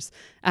consumers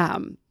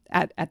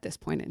at this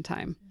point in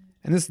time.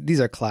 And these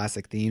are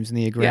classic themes in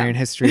the agrarian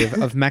history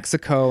of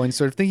Mexico, and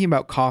sort of thinking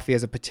about coffee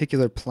as a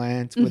particular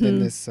plant within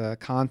this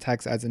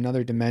context adds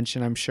another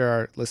dimension. I'm sure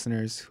our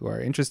listeners who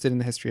are interested in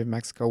the history of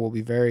Mexico will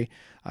be very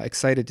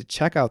excited to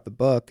check out the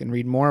book and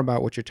read more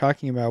about what you're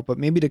talking about. But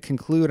maybe to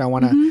conclude, I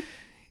want to,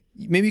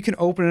 maybe you can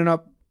open it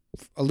up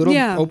a little,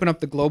 open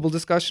up the global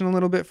discussion a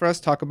little bit for us,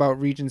 talk about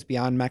regions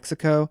beyond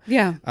Mexico,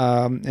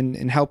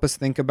 and help us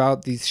think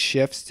about these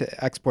shifts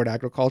to export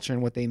agriculture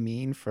and what they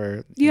mean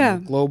for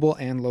global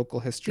and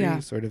local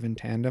history sort of in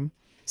tandem.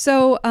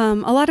 So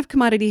a lot of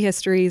commodity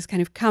histories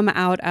kind of come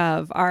out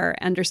of our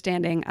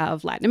understanding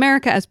of Latin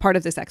America as part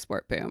of this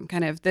export boom,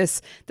 kind of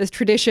this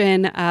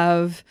tradition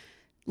of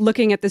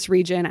looking at this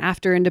region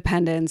after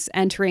independence,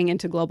 entering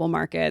into global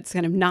markets,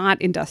 kind of not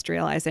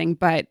industrializing,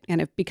 but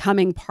kind of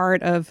becoming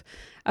part of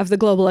the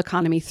global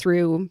economy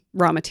through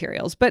raw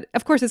materials. But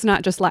of course, it's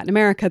not just Latin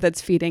America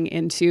that's feeding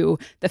into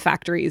the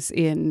factories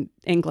in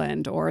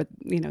England or,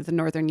 the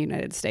northern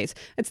United States.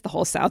 It's the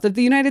whole south of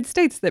the United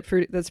States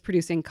that's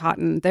producing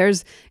cotton.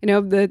 There's,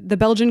 the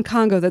Belgian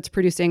Congo that's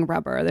producing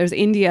rubber. There's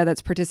India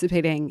that's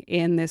participating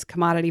in this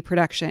commodity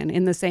production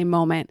in the same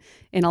moment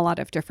in a lot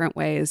of different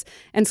ways.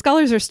 And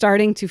scholars are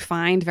starting to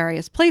find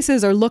various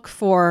places or look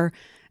for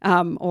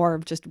or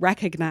just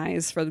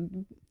recognize for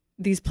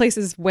these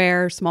places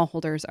where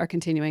smallholders are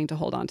continuing to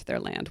hold on to their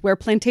land, where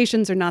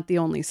plantations are not the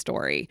only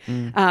story.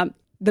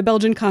 The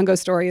Belgian Congo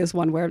story is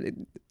one where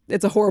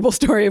it's a horrible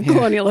story of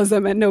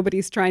colonialism, and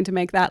nobody's trying to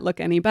make that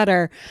look any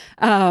better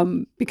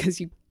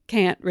because you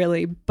can't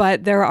really.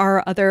 But there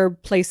are other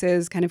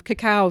places, kind of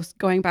cacao,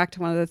 going back to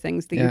one of the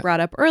things that you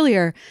brought up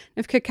earlier,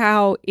 of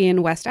cacao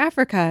in West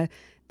Africa.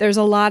 There's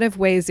a lot of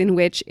ways in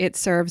which it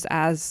serves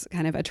as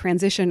kind of a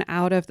transition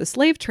out of the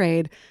slave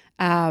trade,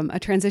 a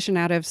transition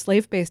out of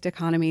slave-based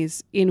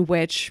economies in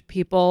which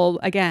people,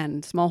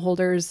 again,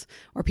 smallholders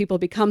or people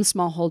become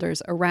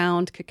smallholders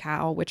around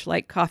cacao, which,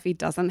 like coffee,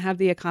 doesn't have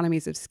the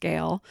economies of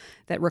scale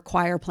that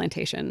require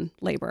plantation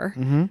labor,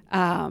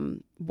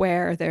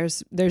 where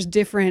there's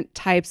different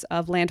types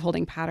of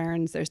landholding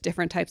patterns, there's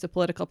different types of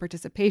political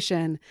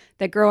participation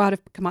that grow out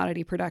of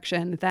commodity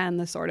production than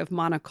the sort of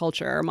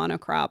monoculture or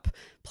monocrop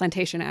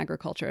plantation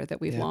agriculture that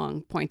we've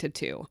long pointed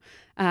to.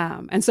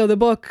 And so the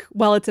book,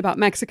 while it's about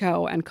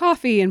Mexico and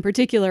coffee in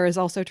particular, is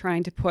also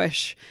trying to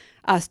push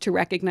us to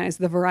recognize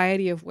the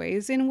variety of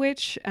ways in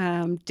which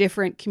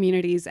different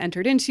communities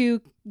entered into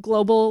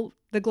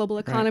the global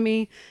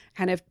economy,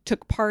 kind of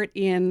took part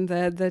in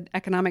the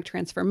economic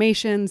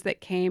transformations that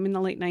came in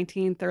the late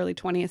 19th, early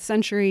 20th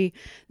century,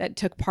 that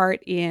took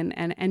part in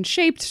and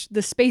shaped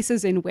the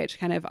spaces in which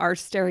kind of our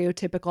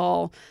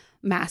stereotypical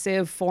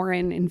massive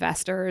foreign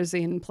investors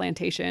in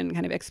plantation,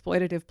 kind of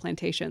exploitative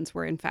plantations,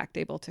 were in fact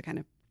able to kind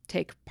of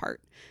take part.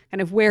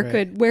 Kind of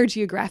where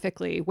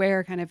geographically,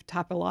 where kind of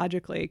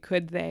topologically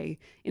could they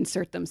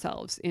insert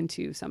themselves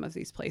into some of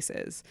these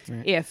places?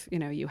 If,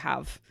 you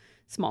have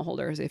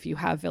smallholders, if you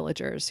have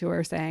villagers who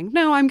are saying,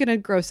 no, I'm going to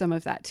grow some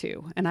of that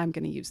too, and I'm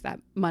going to use that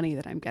money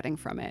that I'm getting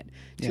from it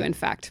to, in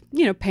fact,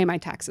 pay my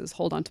taxes,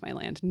 hold on to my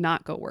land,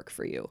 not go work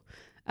for you.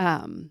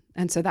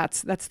 And so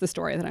that's the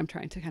story that I'm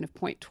trying to kind of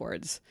point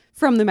towards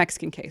from the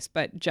Mexican case,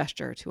 but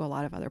gesture to a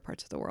lot of other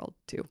parts of the world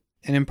too.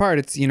 And in part,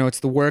 it's it's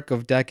the work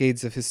of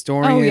decades of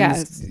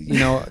historians.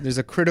 There's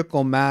a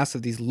critical mass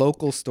of these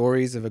local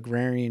stories of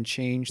agrarian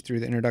change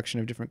through the introduction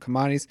of different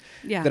commodities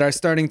that are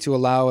starting to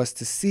allow us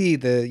to see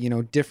the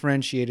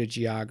differentiated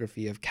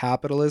geography of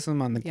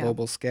capitalism on the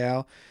global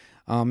scale.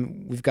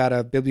 We've got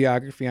a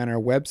bibliography on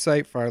our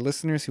website for our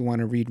listeners who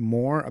want to read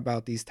more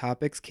about these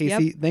topics.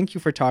 Casey, thank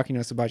you for talking to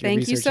us about your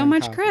research. Thank you so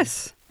much,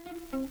 Chris.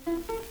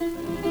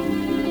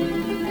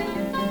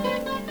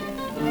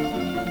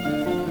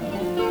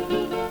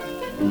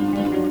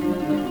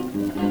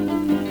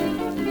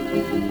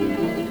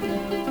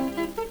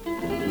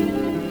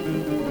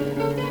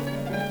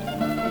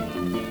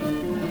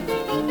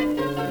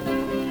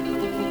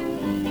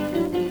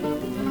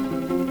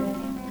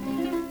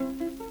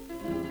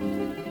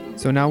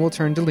 So now we'll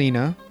turn to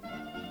Lina.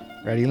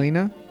 Ready,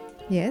 Lina?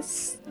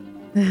 Yes.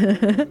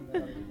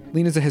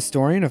 Lina's a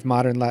historian of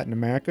modern Latin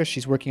America.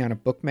 She's working on a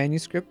book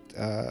manuscript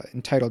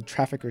entitled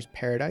Trafficker's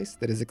Paradise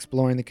that is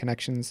exploring the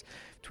connections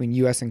between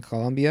U.S. and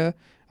Colombia,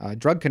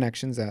 drug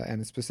connections,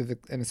 and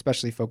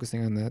especially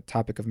focusing on the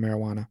topic of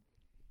marijuana.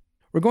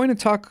 We're going to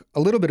talk a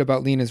little bit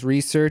about Lina's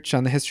research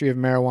on the history of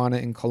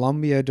marijuana in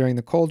Colombia during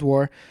the Cold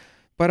War,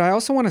 but I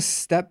also want to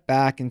step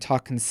back and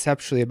talk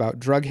conceptually about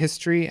drug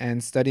history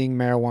and studying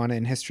marijuana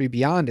in history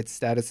beyond its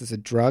status as a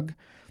drug.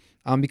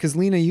 Because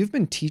Lina, you've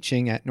been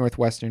teaching at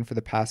Northwestern for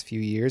the past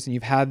few years, and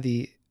you've had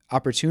the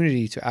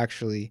opportunity to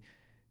actually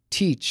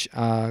teach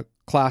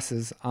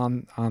classes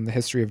on the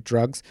history of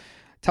drugs.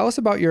 Tell us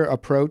about your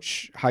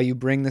approach, how you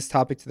bring this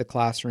topic to the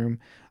classroom,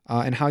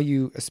 and how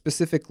you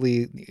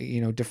specifically,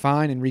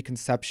 define and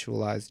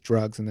reconceptualize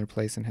drugs and their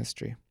place in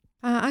history.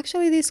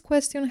 Actually, this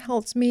question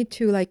helps me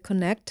to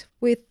connect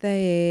with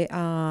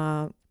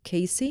the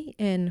Casey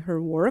and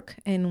her work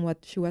and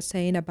what she was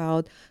saying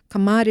about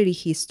commodity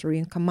history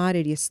and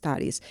commodity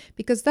studies,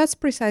 because that's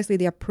precisely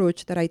the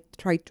approach that I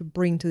try to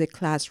bring to the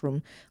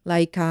classroom,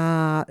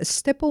 a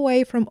step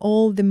away from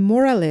all the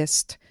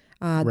moralist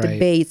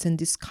debates and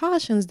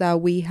discussions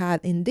that we had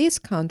in this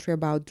country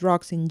about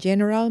drugs in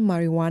general,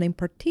 marijuana in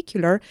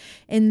particular,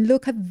 and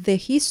look at the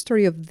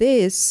history of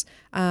this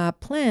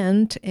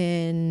plant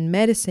and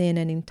medicine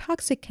and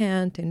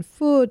intoxicant and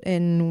food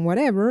and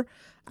whatever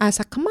as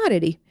a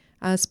commodity,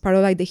 as part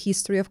of the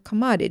history of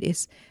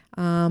commodities.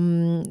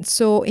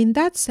 So in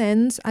that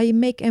sense, I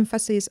make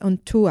emphasis on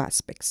two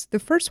aspects. The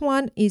first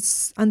one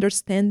is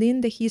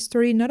understanding the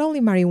history, not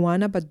only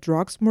marijuana, but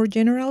drugs more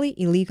generally,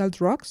 illegal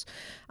drugs,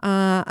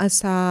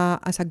 as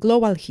a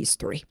global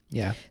history.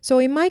 Yeah. So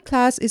in my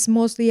class, it's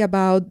mostly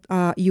about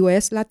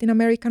U.S. Latin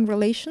American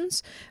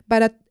relations,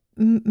 but at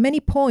many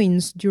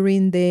points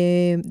during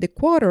the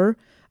quarter,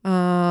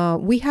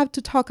 we have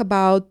to talk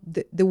about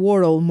the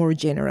world more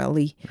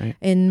generally, Right.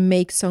 and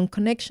make some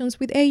connections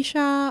with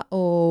Asia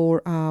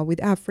or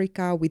with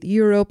Africa, with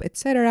Europe,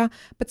 etc.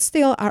 But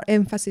still, our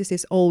emphasis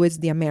is always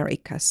the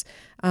Americas.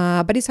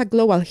 But it's a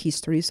global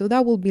history, so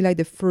that will be like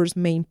the first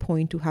main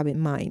point to have in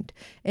mind.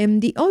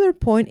 And the other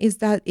point is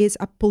that it's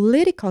a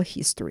political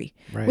history,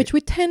 Right. which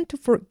we tend to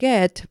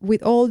forget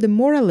with all the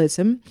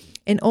moralism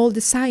and all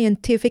the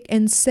scientific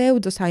and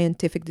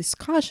pseudoscientific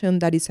discussion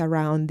that is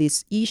around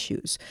these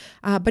issues.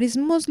 But it's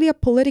mostly a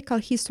political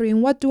history.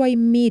 And what do I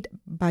mean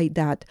by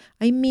that?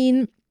 I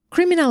mean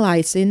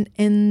criminalizing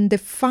and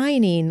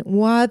defining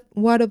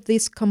what of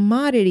these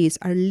commodities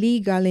are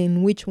legal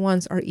and which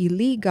ones are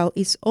illegal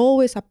is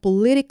always a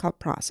political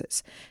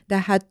process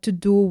that had to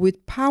do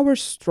with power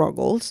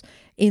struggles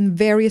in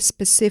very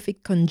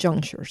specific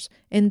conjunctures.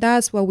 And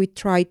that's what we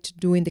try to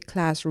do in the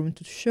classroom,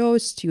 to show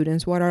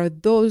students what are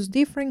those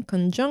different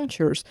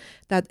conjunctures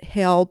that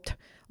helped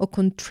or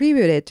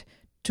contributed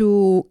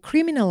to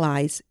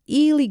criminalize,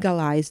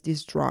 illegalize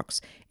these drugs,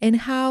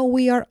 and how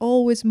we are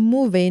always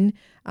moving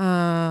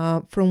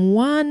from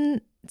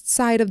one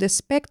side of the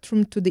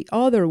spectrum to the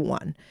other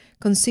one,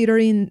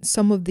 considering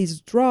some of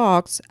these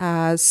drugs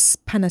as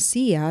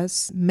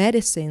panaceas,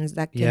 medicines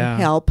that can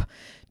help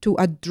to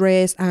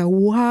address a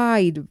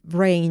wide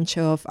range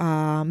of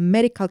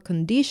medical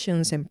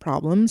conditions and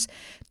problems,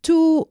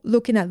 to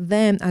looking at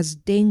them as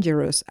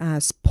dangerous,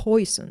 as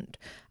poisoned.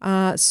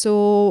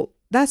 So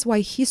that's why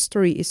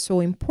history is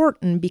so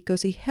important,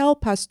 because it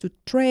helps us to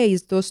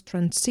trace those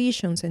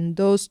transitions and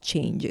those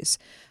changes.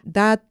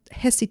 That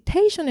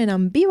hesitation and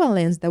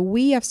ambivalence that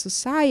we as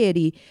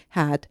society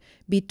had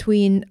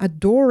between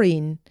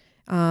adoring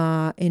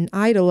and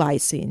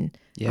idolizing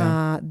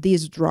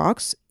these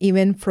drugs,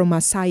 even from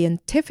a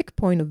scientific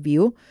point of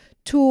view,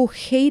 to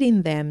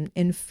hating them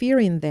and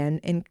fearing them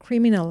and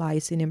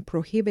criminalizing and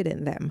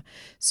prohibiting them.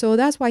 So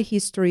that's why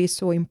history is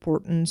so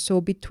important.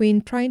 So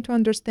between trying to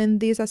understand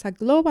this as a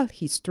global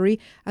history,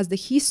 as the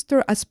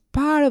history, as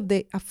part of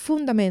a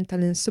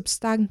fundamental and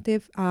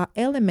substantive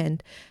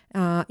element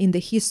in the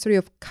history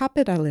of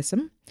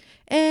capitalism,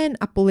 and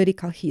a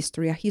political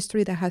history, a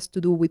history that has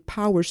to do with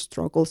power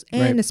struggles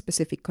and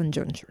specific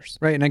conjunctures.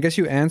 Right. And I guess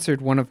you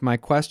answered one of my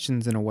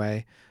questions in a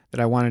way that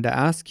I wanted to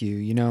ask you.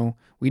 You know,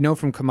 we know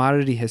from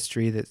commodity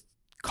history that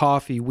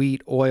coffee,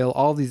 wheat, oil,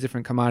 all these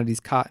different commodities,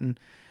 cotton,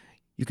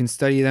 you can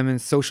study them in a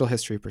social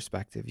history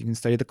perspective. You can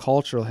study the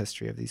cultural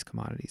history of these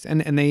commodities.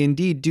 And they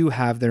indeed do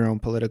have their own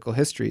political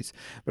histories.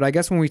 But I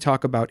guess when we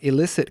talk about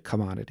illicit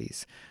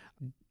commodities,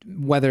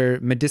 whether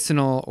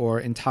medicinal or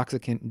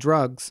intoxicant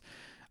drugs,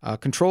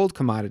 controlled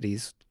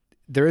commodities,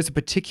 there is a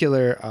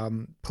particular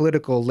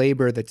political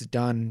labor that's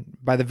done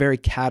by the very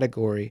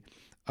category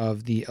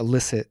of the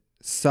illicit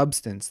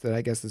substance that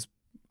I guess is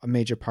a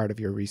major part of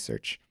your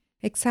research.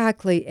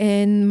 Exactly.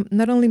 And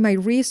not only my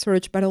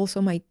research, but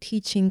also my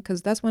teaching,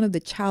 because that's one of the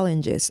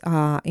challenges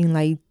in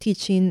like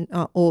teaching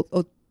or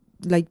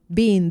like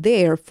being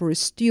there for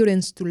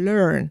students to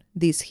learn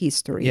this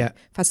history,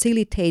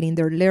 facilitating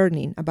their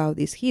learning about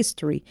this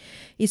history,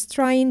 is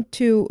trying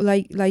to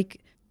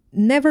like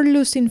never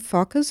losing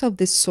focus of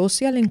the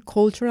social and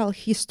cultural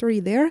history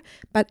there,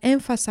 but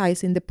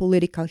emphasizing the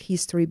political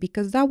history,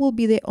 because that will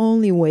be the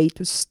only way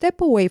to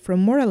step away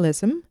from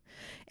moralism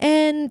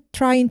and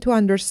trying to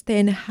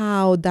understand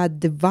how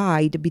that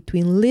divide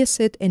between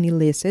licit and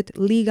illicit,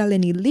 legal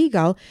and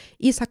illegal,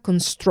 is a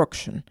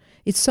construction.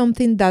 It's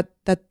something that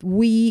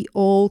we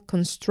all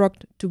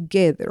construct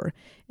together.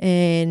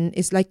 And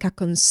it's like a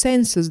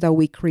consensus that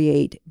we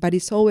create, but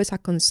it's always a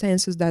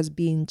consensus that's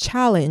being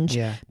challenged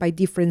by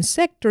different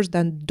sectors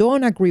that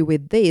don't agree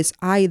with this,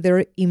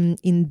 either in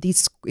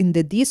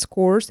the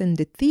discourse and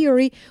the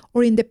theory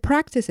or in the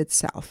practice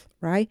itself,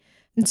 right?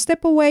 And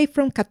step away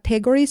from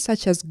categories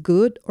such as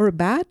good or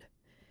bad.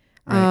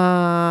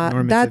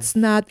 That's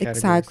not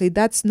exactly.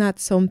 That's not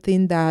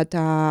something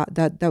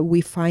that we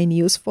find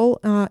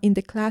useful in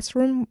the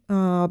classroom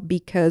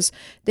because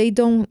they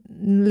don't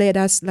let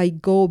us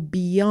like go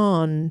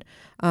beyond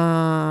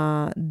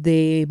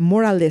the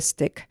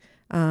moralistic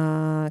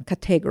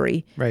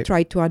category.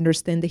 Try to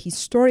understand the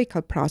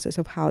historical process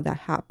of how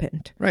that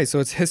happened. Right. So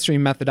it's history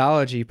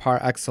methodology par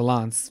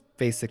excellence,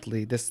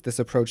 basically, this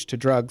approach to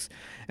drugs.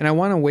 And I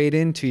want to wade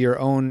into your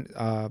own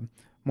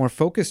more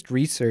focused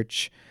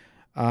research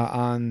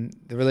on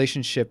the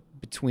relationship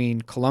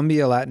between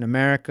Colombia, Latin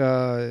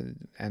America,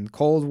 and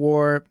Cold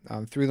War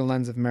through the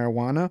lens of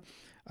marijuana,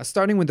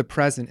 starting with the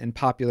present and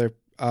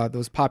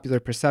those popular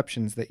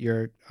perceptions that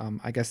you're,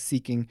 I guess,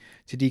 seeking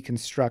to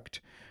deconstruct.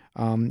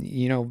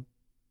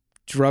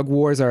 Drug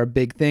wars are a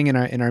big thing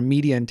in our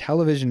media and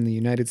television in the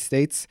United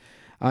States.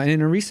 And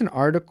in a recent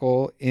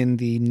article in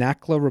the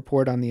NACLA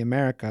report on the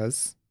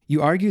Americas,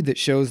 you argued that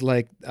shows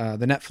like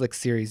the Netflix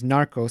series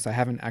Narcos, I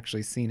haven't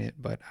actually seen it,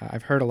 but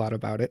I've heard a lot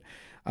about it,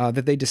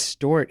 that they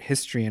distort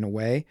history in a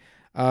way.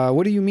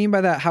 What do you mean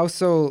by that? How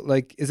so?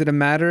 Like, is it a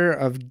matter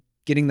of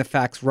getting the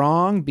facts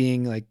wrong,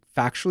 being like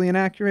factually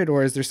inaccurate,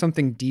 or is there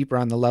something deeper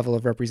on the level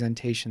of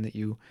representation that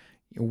you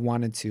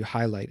wanted to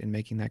highlight in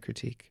making that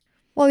critique?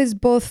 Well, it's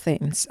both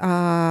things.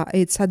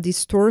 It's a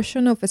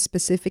distortion of a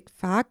specific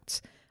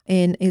facts,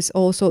 and it's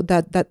also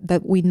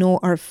that we know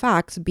are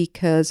facts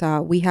because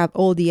we have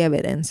all the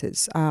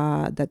evidences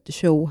that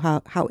show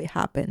how it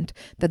happened,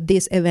 that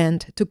this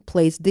event took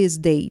place this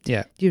date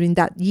during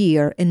that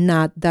year and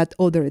not that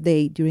other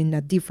date during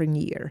a different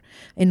year,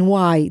 and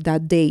why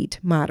that date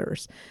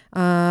matters.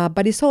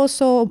 But it's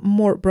also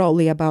more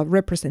broadly about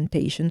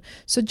representation.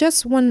 So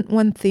just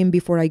one thing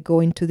before I go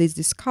into this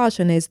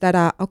discussion is that,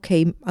 a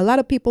lot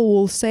of people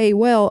will say,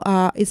 well,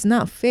 it's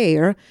not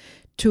fair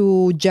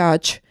to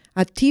judge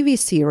a TV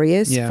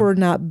series for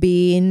not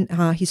being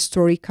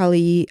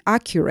historically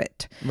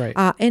accurate. Right.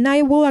 And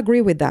I will agree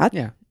with that.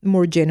 Yeah.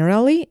 More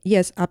generally,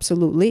 yes,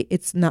 absolutely,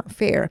 it's not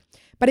fair.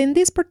 But in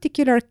this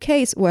particular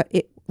case,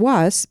 it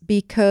was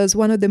because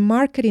one of the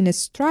marketing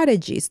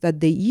strategies that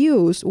they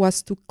used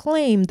was to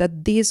claim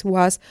that this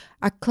was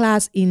a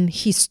class in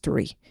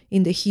history,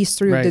 in the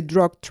history of the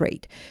drug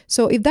trade.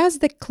 So if that's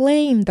the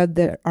claim that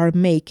they are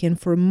making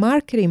for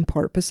marketing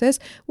purposes,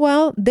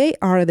 well, they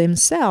are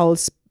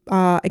themselves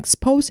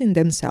exposing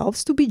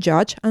themselves to be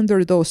judged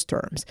under those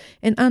terms.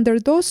 And under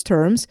those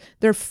terms,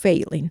 they're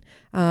failing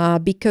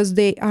because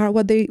they are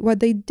what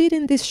they did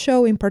in this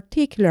show in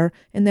particular.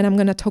 And then I'm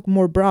going to talk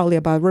more broadly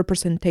about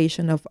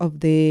representation of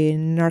the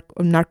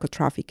narco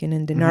trafficking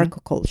and the narco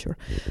culture.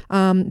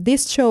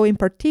 This show in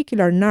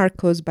particular,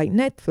 Narcos by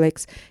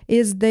Netflix,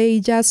 is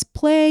they just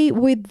play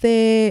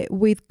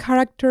with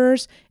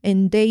characters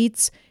and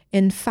dates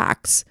and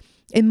facts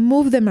and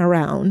move them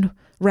around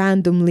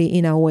randomly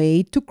in a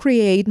way to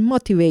create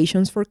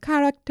motivations for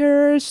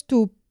characters,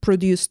 to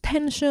produce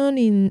tension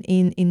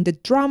in the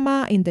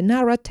drama, in the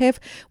narrative,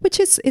 which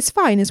is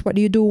fine. It's what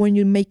you do when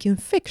you're making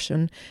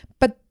fiction.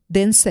 But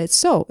then said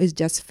so, it's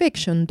just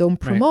fiction. Don't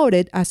promote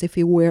it as if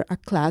it were a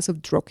class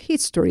of drug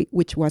history,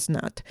 which was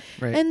not.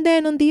 Right. And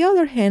then on the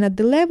other hand, at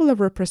the level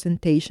of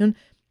representation,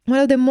 one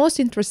of the most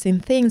interesting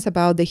things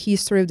about the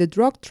history of the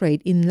drug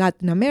trade in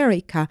Latin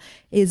America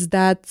is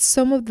that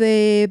some of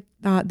the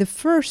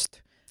first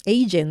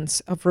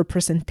agents of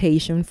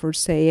representation, for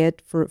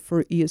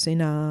using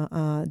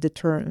the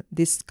term,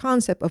 this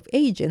concept of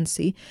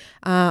agency,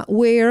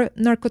 were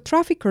narco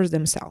traffickers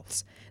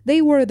themselves. They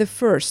were the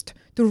first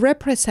to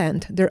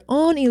represent their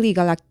own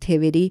illegal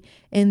activity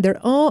and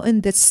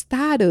the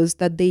status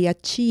that they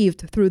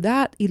achieved through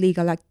that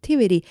illegal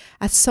activity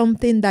as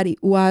something that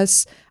it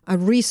was a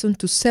reason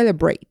to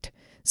celebrate,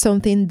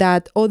 something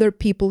that other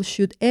people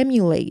should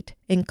emulate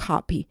and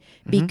copy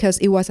because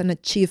it was an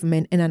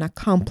achievement and an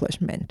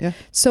accomplishment. Yeah.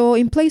 So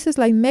in places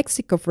like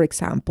Mexico, for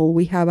example,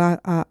 we have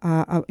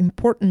a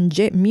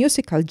important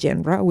musical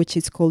genre, which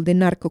is called the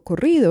narco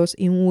corridos,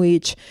 in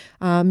which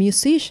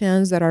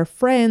musicians that are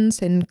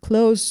friends and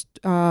close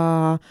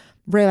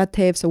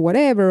relatives or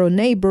whatever, or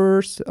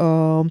neighbors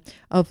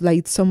of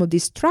like some of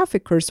these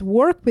traffickers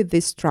work with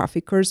these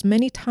traffickers,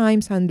 many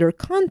times under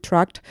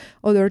contract,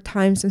 other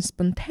times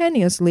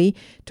spontaneously,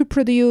 to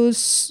produce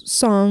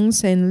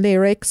songs and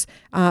lyrics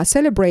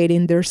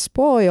celebrating their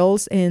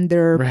spoils and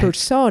their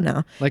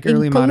persona. Like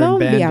early modern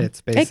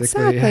bandits, basically.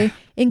 Exactly. Yeah.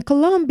 In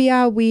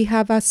Colombia, we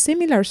have a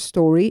similar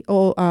story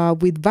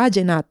with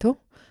vallenato,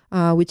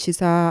 which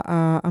is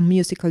a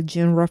musical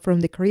genre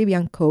from the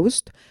Caribbean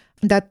coast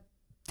that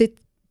did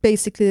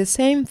basically the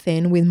same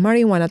thing with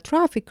marijuana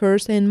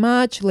traffickers, and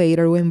much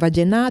later when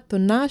vallenato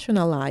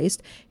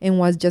nationalized and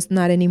was just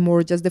not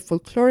anymore just the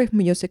folkloric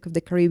music of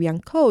the Caribbean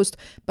coast,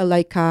 but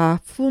like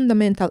a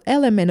fundamental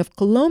element of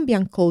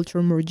Colombian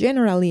culture more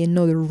generally in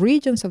other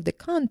regions of the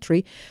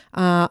country,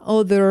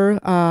 other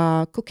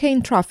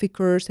cocaine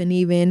traffickers and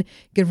even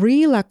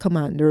guerrilla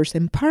commanders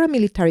and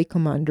paramilitary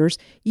commanders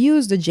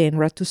used the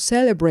genre to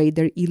celebrate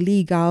their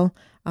illegal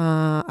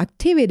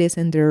activities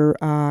and their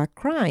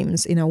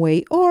crimes in a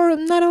way, or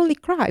not only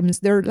crimes,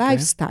 their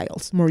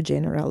lifestyles more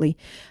generally.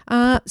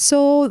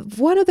 So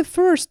one of the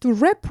first to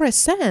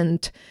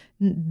represent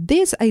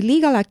this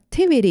illegal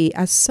activity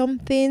as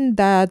something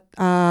that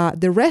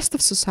the rest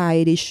of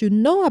society should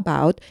know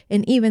about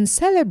and even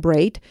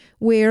celebrate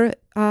were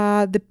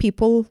the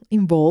people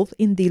involved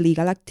in the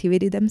illegal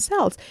activity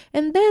themselves.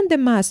 And then the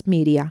mass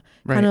media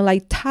kind of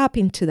like tap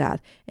into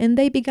that. And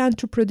they began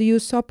to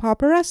produce soap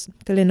operas,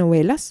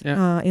 telenovelas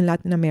in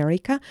Latin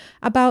America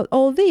about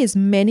all this.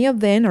 Many of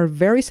them are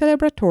very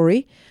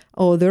celebratory.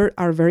 Other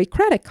are very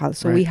critical.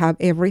 So we Right. have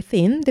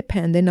everything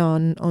depending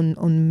on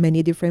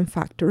many different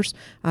factors,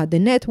 the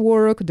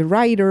network, the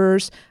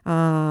writers,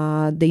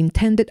 the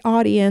intended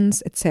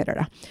audience,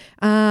 etc.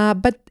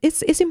 But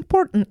it's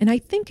important, and I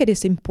think it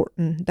is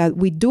important that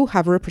we do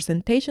have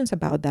representations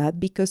about that,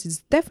 because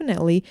it's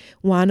definitely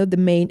one of the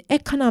main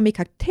economic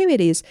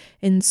activities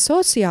and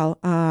social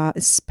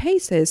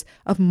spaces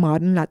of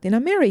modern Latin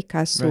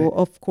America. So, Right.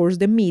 of course,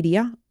 the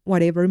media,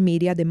 whatever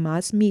media, the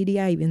mass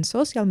media, even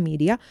social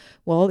media,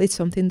 well, it's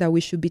something that we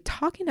should be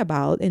talking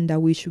about and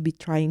that we should be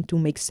trying to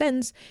make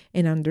sense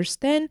and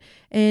understand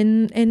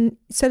and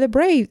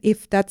celebrate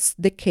if that's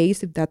the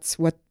case, if that's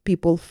what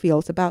people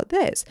feels about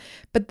this.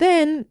 But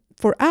then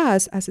for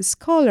us as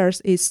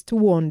scholars is to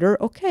wonder,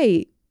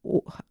 okay,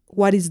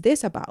 what is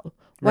this about?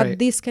 What Right.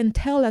 this can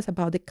tell us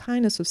about the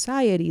kind of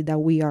society that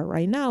we are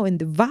right now and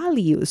the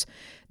values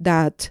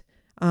that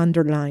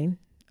underline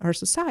our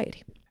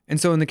society. And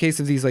so in the case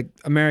of these like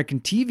American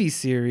TV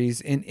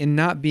series, in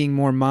not being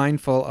more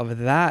mindful of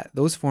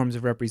those forms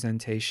of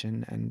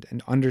representation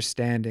and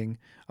understanding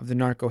of the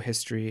narco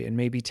history, and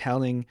maybe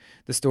telling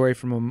the story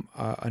from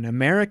an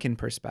American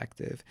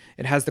perspective,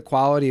 it has the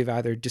quality of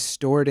either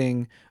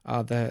distorting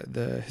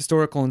the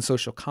historical and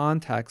social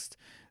context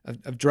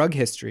of drug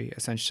history,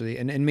 essentially,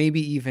 and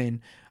maybe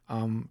even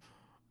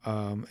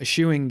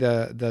eschewing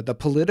the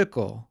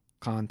political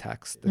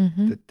context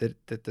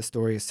that the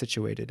story is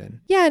situated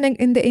in. Yeah, and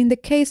in the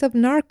case of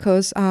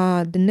Narcos,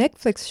 the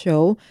Netflix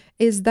show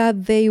is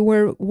that they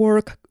were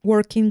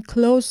working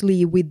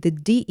closely with the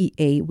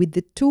DEA, with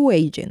the two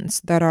agents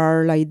that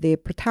are like the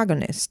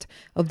protagonist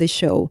of the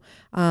show,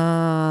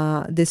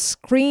 the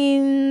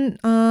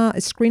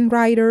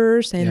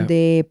screenwriters and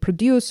the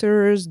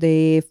producers,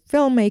 the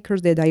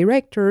filmmakers, the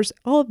directors,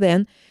 all of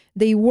them.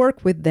 They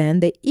work with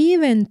them. They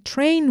even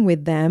train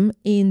with them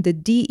in the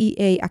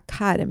DEA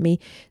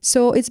Academy.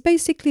 So it's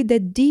basically the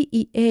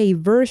DEA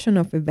version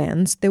of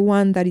events, the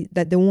ones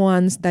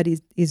that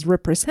is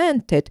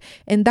represented,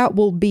 and that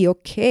will be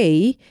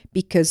okay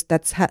because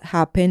that's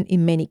happened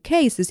in many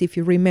cases. If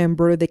you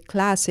remember the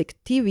classic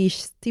TV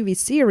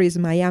series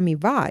Miami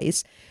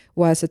Vice,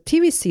 was a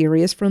TV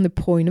series from the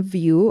point of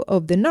view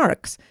of the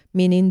narcs,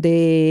 meaning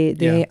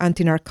the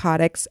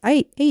anti-narcotics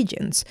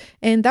agents.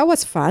 And that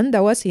was fun.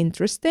 That was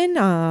interesting.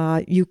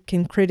 You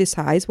can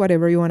criticize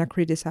whatever you want to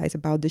criticize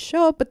about the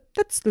show, but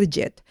that's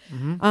legit.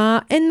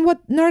 And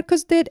what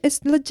Narcos did is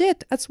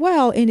legit as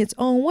well in its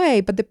own way.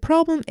 But the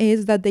problem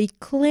is that they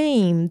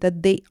claim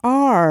that they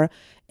are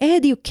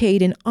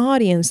educating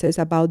audiences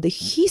about the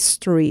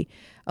history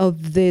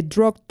of the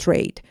drug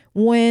trade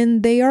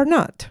when they are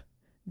not.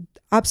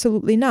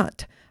 Absolutely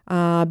not.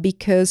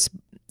 Because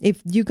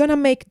if you're going to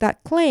make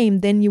that claim,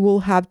 then you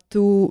will have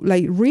to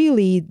like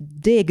really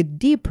dig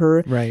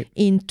deeper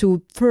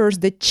into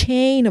first the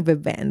chain of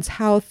events,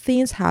 how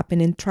things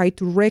happen, and try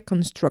to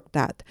reconstruct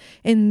that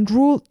and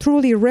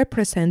truly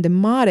represent the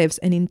motives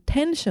and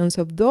intentions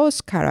of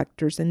those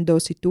characters and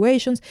those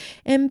situations,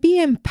 and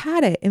be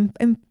empathic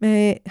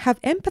and have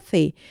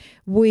empathy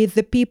with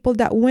the people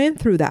that went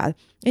through that.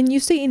 And you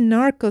see in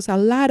Narcos a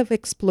lot of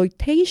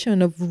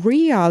exploitation of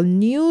real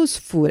news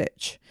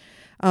footage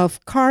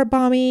of car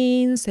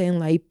bombings and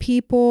like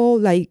people,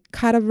 like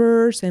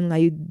cadavers and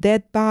like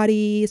dead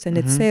bodies and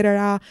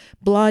etc.,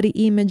 bloody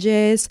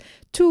images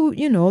to,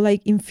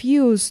 like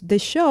infuse the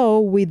show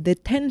with the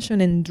tension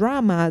and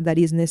drama that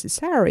is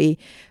necessary,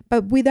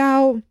 but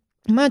without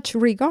much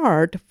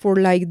regard for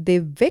like the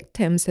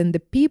victims and the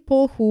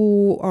people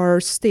who are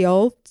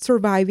still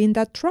surviving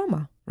that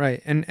trauma.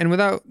 Right. And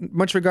without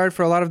much regard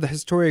for a lot of the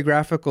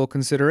historiographical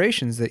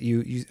considerations that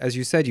you as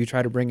you said, you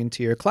try to bring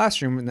into your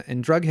classroom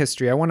in drug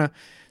history. I want to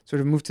sort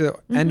of move to the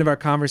end of our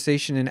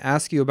conversation and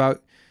ask you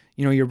about,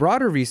 your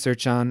broader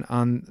research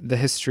on the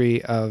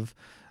history of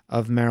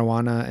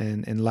marijuana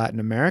in Latin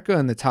America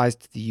and the ties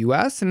to the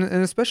U.S. and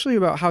especially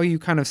about how you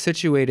kind of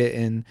situate it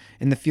in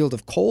the field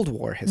of Cold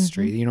War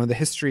history, the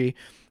history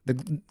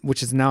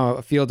which is now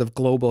a field of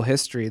global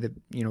history that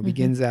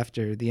begins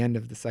after the end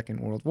of the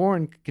Second World War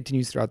and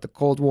continues throughout the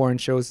Cold War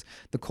and shows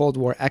the Cold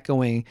War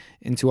echoing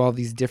into all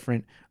these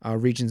different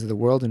regions of the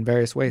world in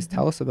various ways.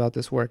 Tell us about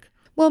this work.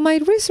 Well, my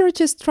research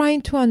is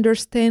trying to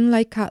understand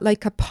like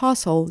a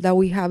puzzle that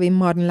we have in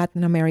modern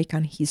Latin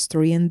American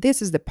history. And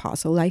this is the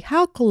puzzle, like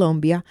how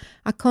Colombia,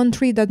 a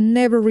country that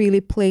never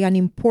really played an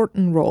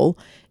important role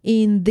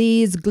in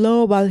this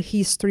global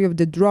history of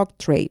the drug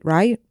trade,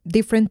 right?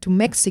 Different to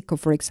Mexico,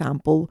 for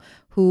example,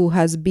 who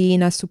has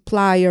been a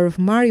supplier of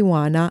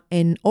marijuana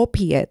and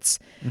opiates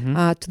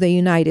to the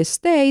United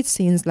States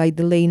since like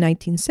the late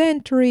 19th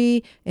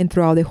century and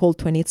throughout the whole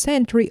 20th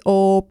century,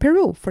 or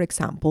Peru, for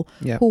example,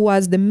 who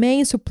was the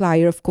main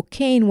supplier of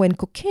cocaine when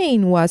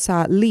cocaine was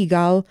a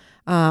legal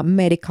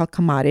medical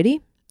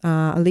commodity,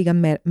 a legal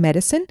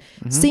medicine,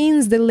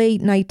 since the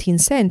late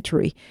 19th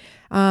century.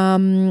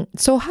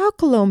 So how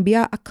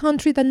Colombia, a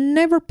country that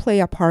never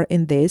played a part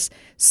in this,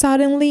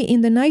 suddenly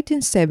in the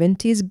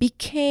 1970s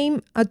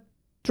became a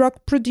drug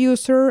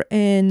producer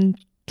and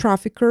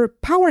trafficker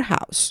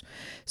powerhouse.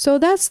 So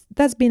that's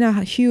been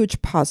a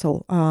huge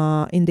puzzle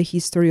in the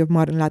history of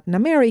modern Latin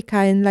America.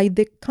 And like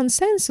the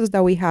consensus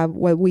that we have,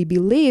 what we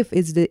believe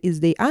is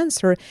the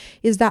answer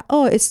is that,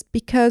 it's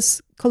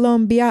because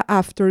Colombia,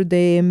 after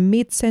the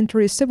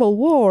mid-century civil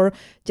war,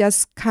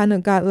 just kind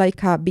of got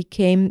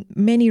became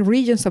many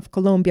regions of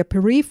Colombia,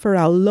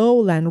 peripheral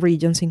lowland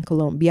regions in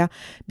Colombia,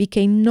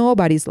 became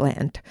nobody's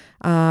land.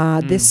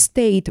 The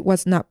state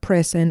was not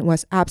present,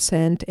 was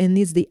absent, and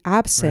it's the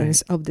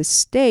absence of the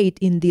state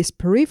in these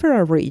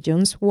peripheral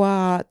regions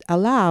what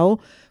allow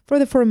for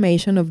the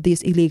formation of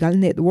these illegal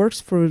networks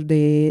for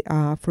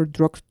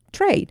drug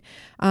trade.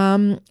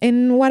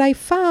 And what I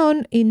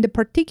found in the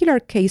particular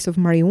case of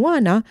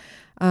marijuana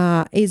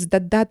is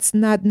that that's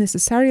not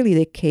necessarily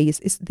the case.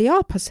 It's the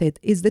opposite.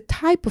 It's the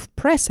type of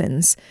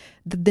presence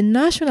that the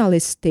national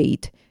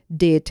state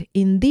did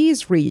in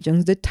these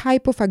regions, the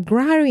type of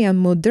agrarian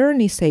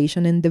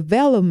modernization and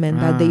development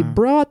that they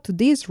brought to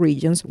these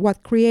regions,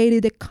 what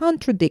created the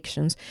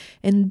contradictions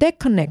and the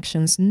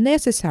connections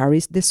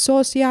necessary, the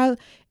social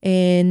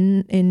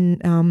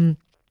and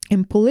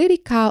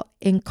political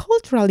and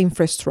cultural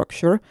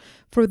infrastructure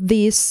for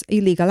these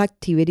illegal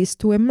activities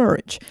to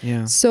emerge.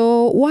 Yeah.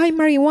 So why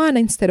marijuana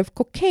instead of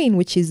cocaine,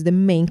 which is the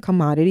main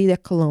commodity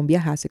that Colombia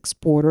has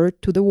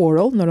exported to the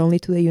world, not only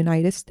to the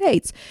United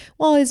States?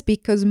 Well, it's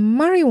because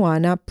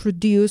marijuana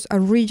produced a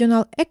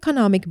regional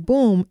economic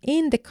boom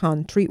in the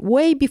country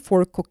way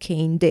before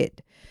cocaine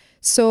did.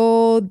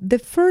 So the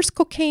first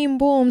cocaine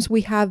booms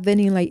we have then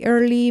in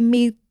early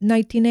mid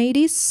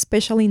 1980s,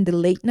 especially in the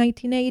late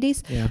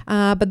 1980s.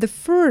 Yeah. But the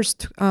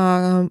first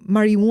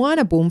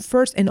marijuana boom,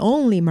 first and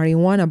only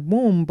marijuana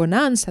boom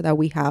bonanza that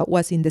we had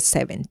was in the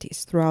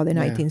 70s, throughout the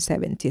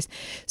 1970s.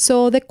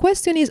 So the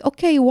question is,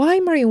 okay, why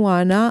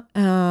marijuana,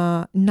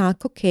 not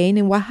cocaine,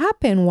 and what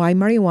happened? Why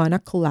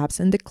marijuana collapsed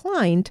and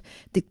declined,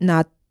 did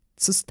not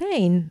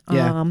sustain.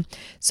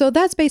 So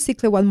that's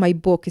basically what my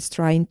book is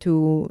trying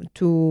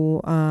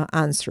to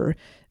answer.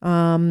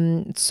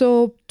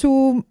 So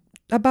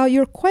about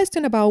your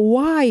question about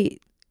why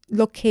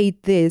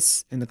locate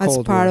this as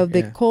part of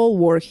the Cold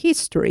War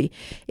history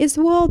is,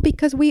 well,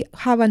 because we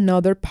have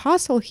another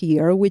puzzle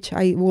here, which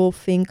I will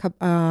think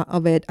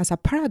of it as a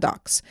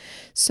paradox.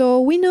 So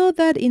we know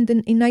that in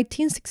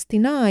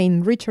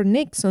 1969, Richard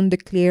Nixon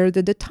declared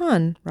the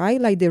détente,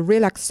 right? Like the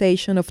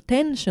relaxation of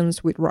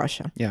tensions with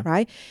Russia,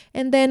 right?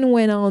 And then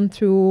went on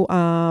to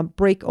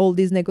break all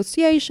these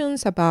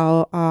negotiations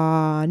about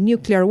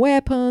nuclear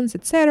weapons,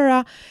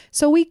 etc.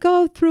 So we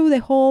go through the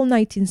whole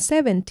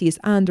 1970s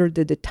under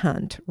the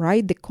détente,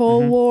 right? The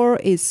Cold War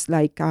is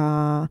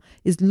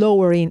is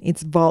lowering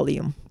its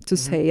volume, to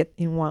say it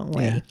in one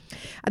way.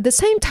 At the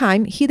same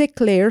time, he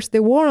declares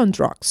the war on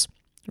drugs,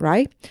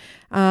 right?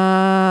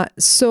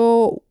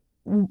 So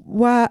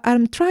what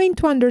I'm trying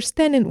to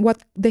understand and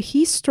what the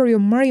history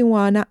of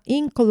marijuana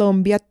in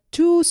Colombia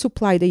to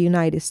supply the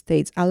United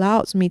States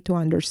allows me to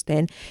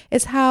understand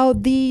is how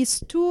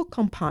these two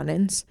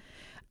components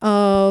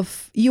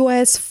of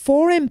U.S.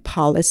 foreign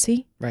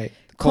policy, right,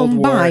 Cold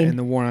War and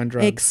the war on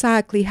drugs.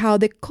 Exactly. How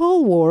the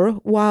Cold War,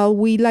 while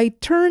we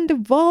turn the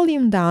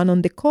volume down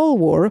on the Cold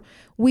War,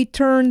 we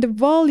turn the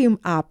volume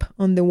up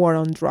on the war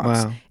on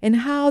drugs. Wow. And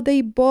how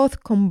they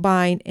both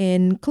combine.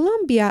 And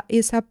Colombia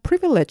is a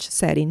privileged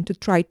setting to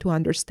try to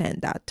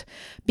understand that.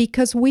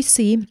 Because we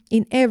see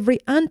in every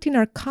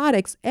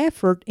anti-narcotics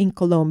effort in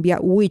Colombia,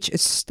 which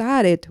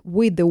started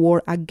with the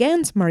war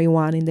against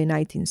marijuana in the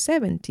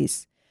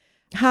 1970s,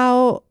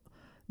 how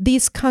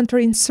these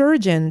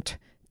counterinsurgent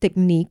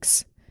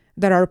techniques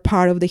that are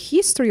part of the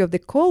history of the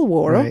Cold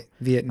War. Right,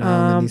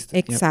 Vietnam.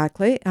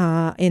 Exactly.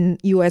 In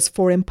U.S.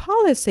 foreign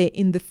policy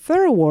in the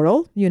Third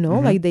World,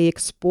 like they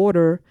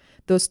exported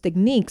those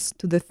techniques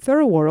to the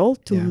Third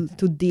World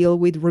to deal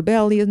with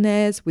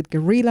rebelliousness, with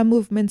guerrilla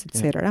movements,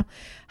 etc.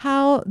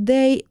 How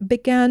they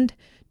began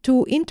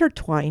to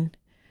intertwine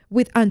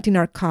with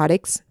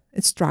anti-narcotics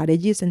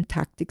strategies and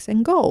tactics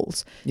and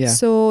goals.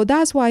 So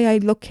that's why I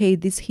locate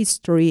this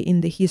history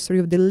in the history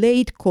of the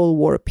late Cold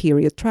War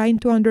period, trying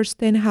to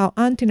understand how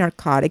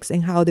anti-narcotics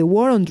and how the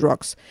war on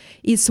drugs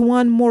is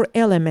one more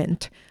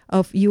element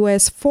of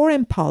U.S.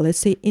 foreign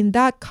policy in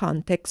that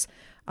context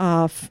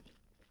of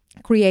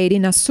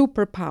creating a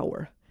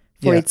superpower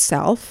for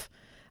itself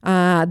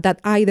that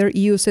either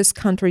uses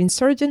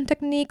counterinsurgent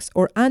techniques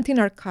or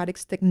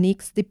anti-narcotics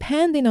techniques,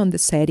 depending on the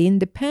setting,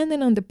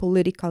 depending on the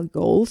political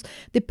goals,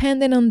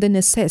 depending on the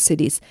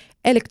necessities,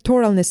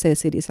 electoral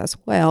necessities as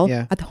well,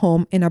 at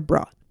home and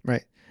abroad.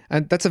 Right.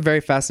 And that's a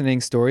very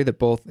fascinating story that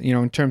both,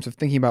 in terms of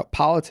thinking about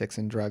politics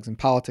and drugs and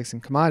politics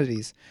and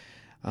commodities,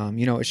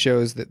 it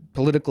shows that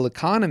political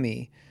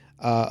economy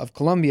of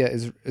Colombia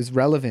is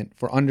relevant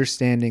for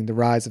understanding the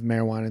rise of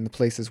marijuana in the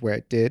places where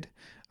it did.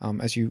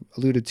 As you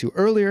alluded to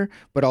earlier,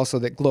 but also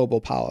that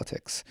global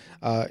politics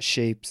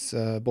shapes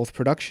both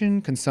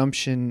production,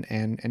 consumption,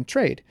 and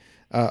trade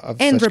of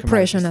and such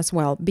repression as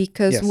well.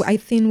 Because I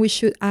think we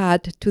should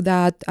add to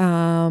that,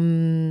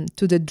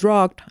 to the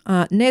drug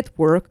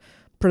network,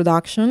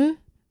 production,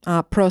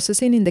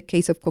 processing in the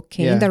case of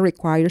cocaine that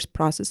requires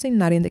processing,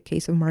 not in the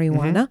case of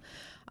marijuana.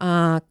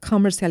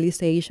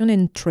 Commercialization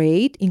and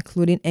trade,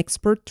 including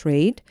export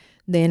trade,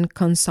 then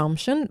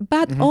consumption,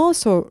 but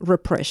also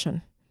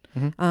repression,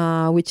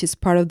 which is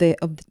part of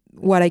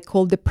what I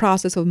call the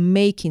process of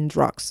making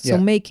drugs. So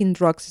making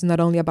drugs is not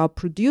only about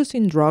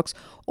producing drugs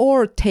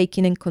or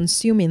taking and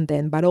consuming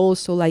them, but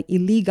also like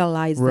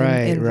illegalize them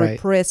and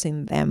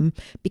repressing them,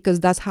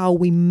 because that's how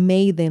we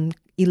made them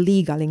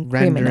illegal and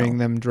criminal. Rendering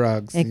them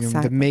drugs.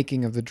 Exactly. The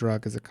making of the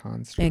drug is a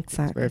construct.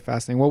 Exactly. It's very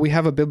fascinating. Well, we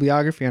have a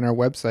bibliography on our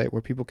website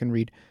where people can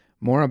read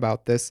more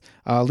about this.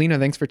 Lina,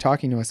 thanks for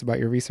talking to us about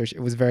your research.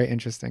 It was very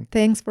interesting.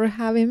 Thanks for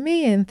having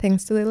me, and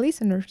thanks to the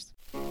listeners.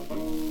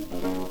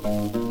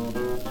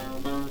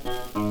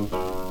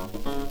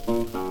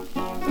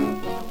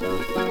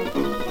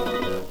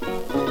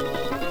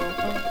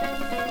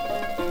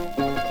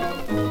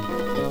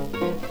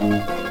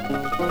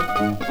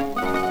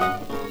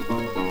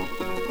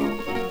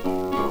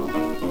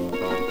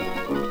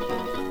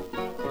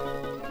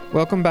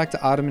 Welcome back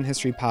to Ottoman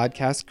History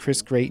Podcast.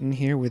 Chris Grayton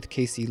here with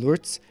Casey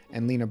Lurtz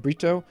and Lina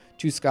Britto,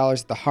 two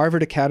scholars at the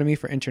Harvard Academy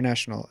for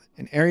International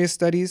and Area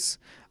Studies.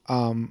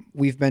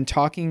 We've been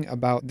talking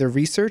about their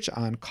research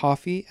on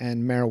coffee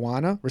and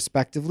marijuana,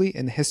 respectively,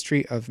 in the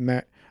history of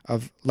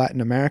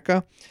Latin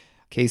America.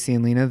 Casey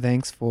and Lina,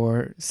 thanks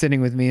for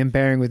sitting with me and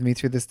bearing with me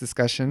through this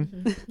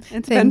discussion.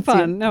 It's been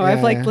fun. No,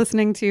 I've liked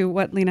listening to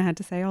what Lina had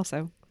to say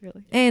also.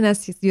 Really. And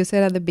as you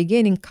said at the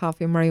beginning,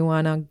 coffee and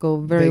marijuana go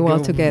very well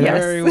together.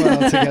 Very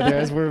well together,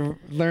 as we're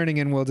learning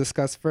and we'll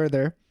discuss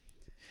further.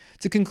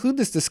 To conclude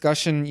this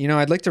discussion,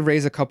 I'd like to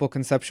raise a couple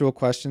conceptual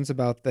questions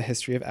about the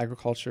history of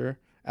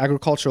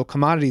agricultural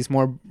commodities.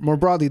 More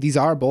broadly, these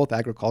are both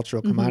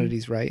agricultural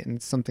commodities, right? And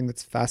it's something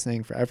that's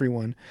fascinating for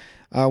everyone.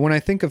 When I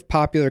think of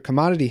popular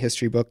commodity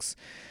history books,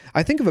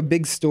 I think of a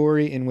big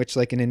story in which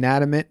like an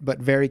inanimate but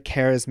very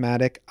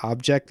charismatic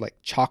object like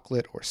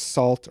chocolate or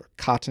salt or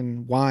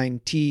cotton,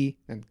 wine, tea,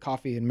 and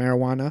coffee and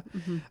marijuana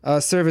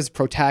serve as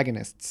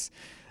protagonists.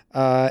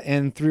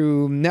 And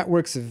through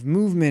networks of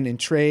movement and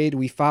trade,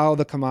 we follow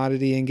the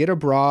commodity and get a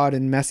broad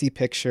and messy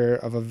picture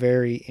of a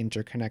very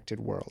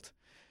interconnected world.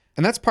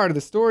 And that's part of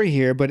the story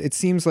here, but it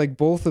seems like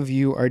both of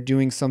you are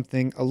doing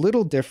something a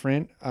little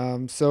different.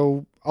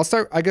 So I'll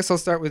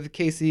start with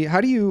Casey.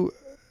 How do you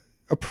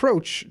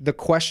approach the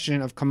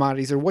question of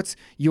commodities, or what's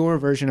your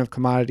version of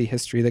commodity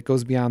history that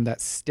goes beyond that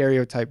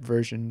stereotype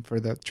version for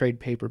the trade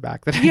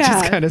paperback that I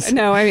just kind of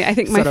I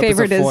think my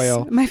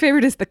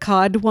favorite is the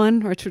cod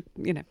one, or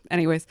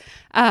anyways.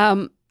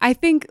 I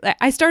think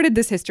I started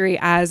this history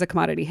as a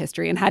commodity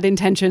history and had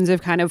intentions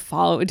of kind of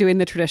doing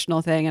the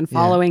traditional thing and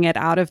following it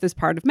out of this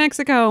part of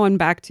Mexico and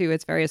back to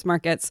its various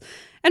markets.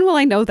 And while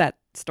I know that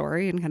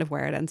story and kind of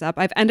where it ends up,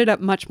 I've ended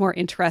up much more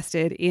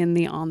interested in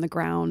the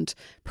on-the-ground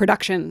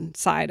production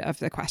side of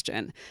the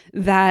question.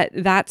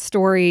 That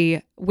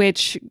story,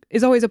 which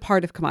is always a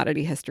part of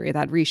commodity history,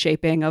 that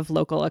reshaping of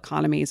local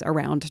economies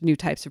around new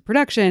types of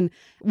production,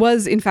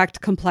 was in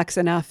fact complex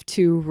enough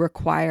to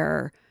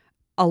require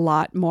a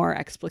lot more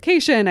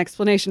explanation,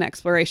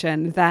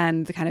 exploration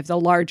than the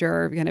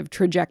larger kind of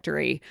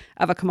trajectory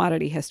of a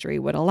commodity history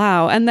would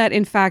allow. And that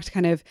in fact,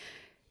 kind of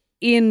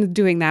in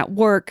doing that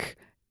work,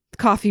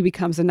 coffee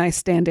becomes a nice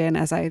stand-in,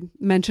 as I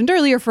mentioned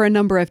earlier, for a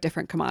number of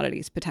different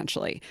commodities,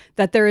 potentially.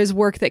 That there is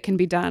work that can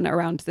be done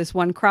around this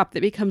one crop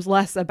that becomes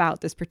less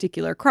about this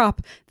particular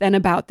crop than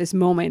about this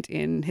moment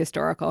in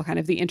historical, kind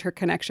of the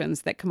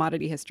interconnections that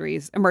commodity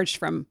histories emerged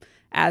from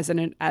as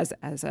an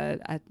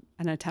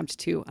attempt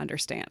to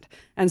understand.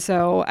 And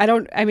so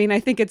I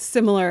think it's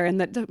similar in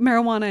that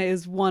marijuana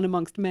is one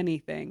amongst many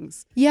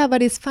things. Yeah,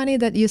 but it's funny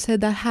that you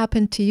said that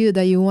happened to you,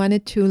 that you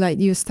wanted to,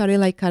 you started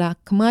like a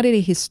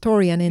commodity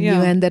historian and you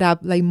ended up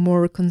like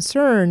more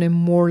concerned and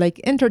more like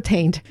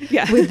entertained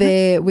with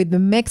the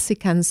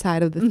Mexican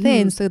side of the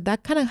thing. So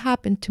that kind of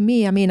happened to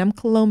me. I mean, I'm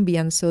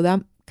Colombian, so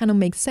that kind of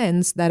makes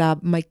sense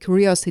that my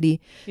curiosity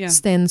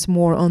stands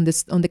more on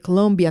the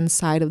Colombian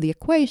side of the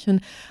equation,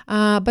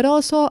 but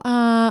also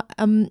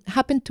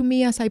happened to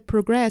me as I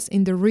progress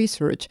in the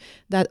research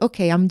that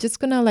I'm just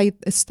gonna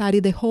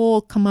study the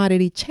whole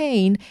commodity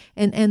chain,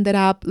 and ended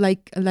up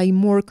like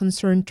more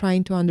concerned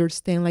trying to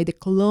understand the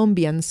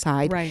Colombian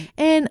side. Right.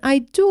 And I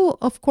do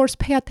of course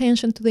pay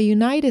attention to the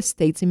United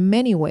States in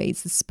many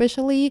ways,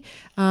 especially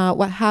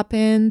what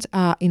happened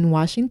in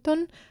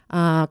Washington.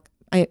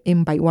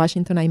 And by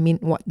Washington, I mean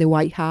the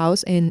White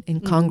House and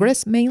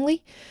Congress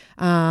mainly,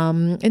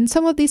 and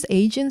some of these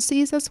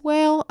agencies as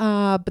well,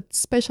 but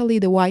especially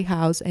the White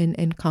House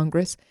and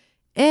Congress.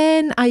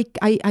 And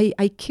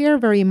I care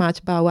very much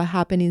about what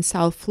happened in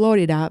South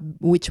Florida,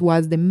 which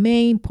was the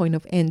main point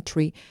of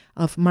entry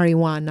of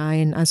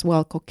marijuana and as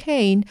well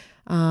cocaine,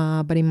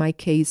 but in my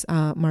case,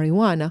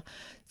 marijuana.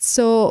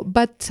 So,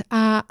 but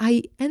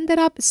I ended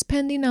up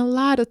spending a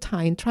lot of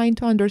time trying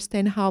to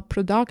understand how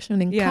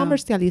production and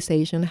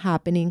commercialization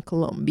happen in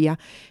Colombia,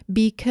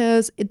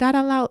 because that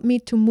allowed me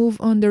to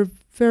move under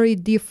very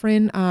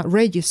different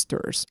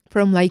registers,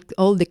 from like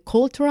all the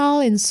cultural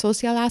and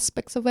social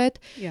aspects of it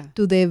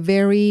to the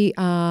very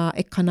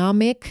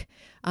economic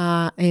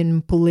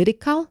and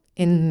political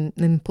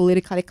and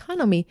political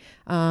economy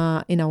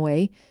in a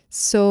way.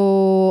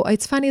 So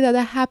it's funny that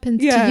happened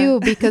to you,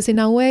 because in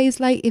a way it's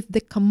like if the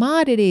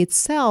commodity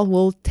itself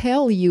will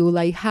tell you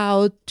like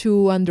how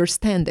to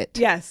understand it.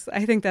 Yes,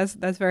 I think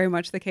that's very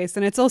much the case.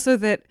 And it's also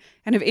that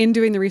kind of in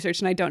doing the research,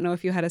 and I don't know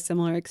if you had a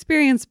similar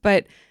experience,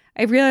 but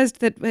I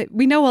realized that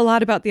we know a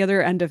lot about the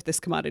other end of this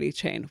commodity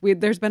chain.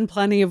 There's been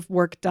plenty of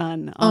work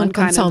done on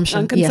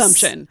consumption,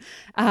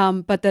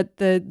 but that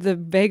the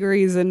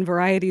vagaries and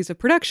varieties of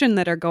production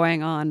that are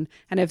going on,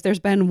 and if there's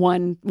been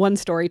one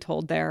story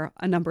told there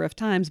a number of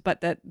times,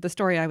 but that the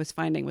story I was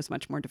finding was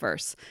much more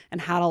diverse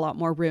and had a lot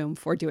more room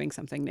for doing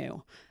something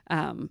new.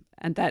 And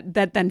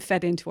that then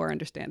fed into our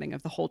understanding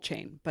of the whole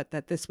chain, but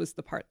that this was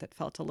the part that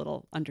felt a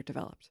little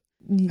underdeveloped.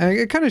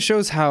 It kind of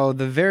shows how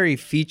the very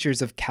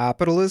features of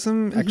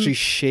capitalism actually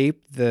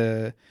shape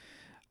the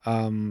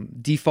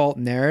default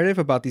narrative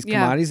about these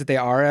commodities, that they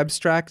are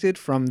abstracted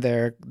from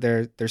their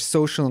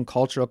social and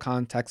cultural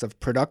context of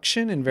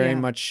production and very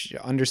much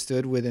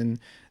understood within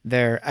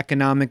their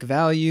economic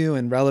value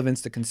and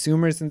relevance to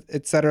consumers,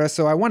 et cetera.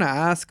 So I want to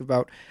ask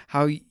about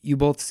how you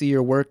both see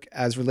your work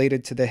as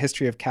related to the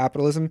history of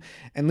capitalism.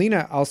 And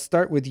Lina, I'll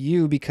start with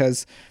you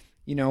because,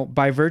 you know,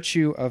 by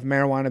virtue of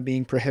marijuana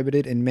being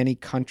prohibited in many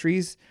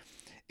countries,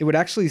 it would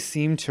actually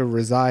seem to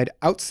reside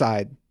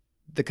outside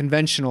the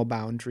conventional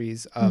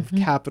boundaries of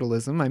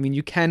capitalism. I mean,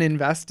 you can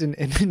invest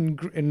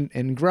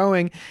in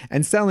growing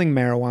and selling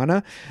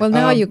marijuana. Well,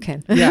 now you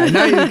can. Yeah,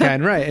 now you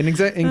can, right. And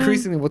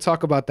increasingly, we'll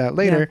talk about that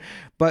later. Yeah.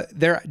 But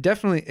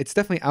it's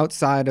definitely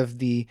outside of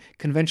the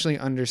conventionally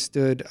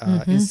understood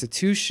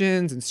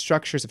institutions and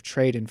structures of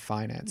trade and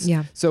finance.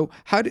 Yeah. So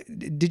how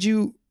did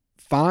you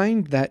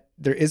find that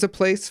there is a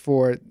place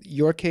for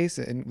your case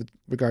and with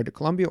regard to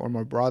Colombia, or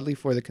more broadly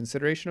for the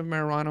consideration of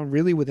marijuana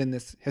really within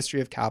this history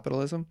of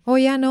capitalism? Oh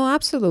yeah, no,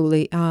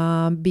 absolutely.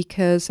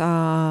 Because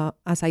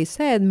as I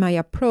said, my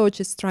approach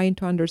is trying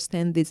to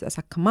understand this as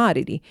a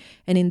commodity.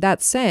 And in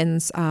that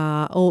sense,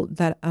 a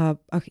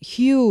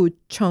huge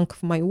chunk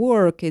of my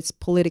work is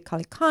political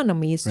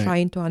economy, is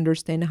trying to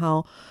understand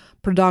how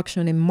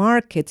production and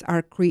markets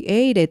are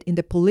created in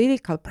the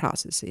political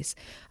processes.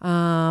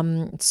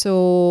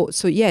 So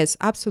yes,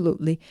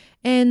 absolutely.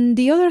 And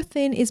the other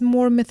thing is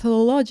more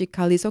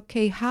methodological, is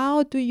okay,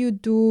 how do you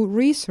do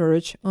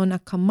research on a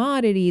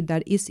commodity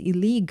that is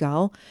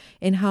illegal,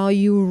 and how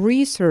you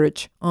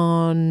research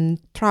on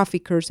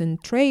traffickers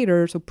and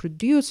traders or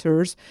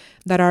producers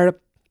that are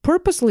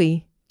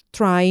purposely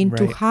trying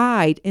to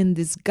hide and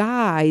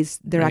disguise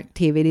their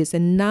activities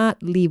and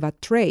not leave a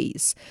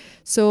trace.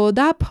 So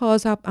that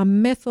posed up a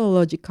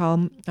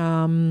methodological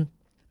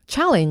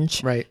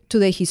challenge to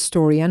the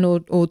historian or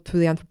to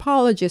the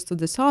anthropologist or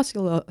the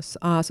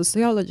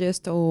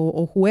sociologist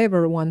or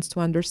whoever wants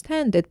to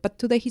understand it. But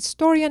to the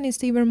historian,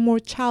 it's even more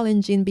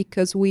challenging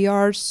because we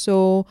are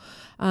so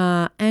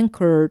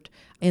anchored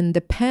and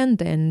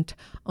dependent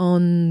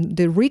on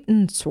the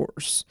written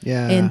source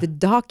and the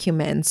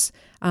documents.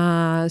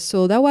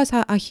 So that was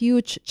a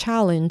huge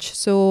challenge.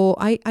 So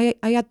I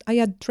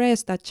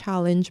addressed that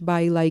challenge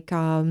by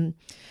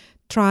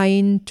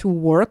trying to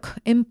work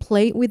and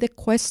play with the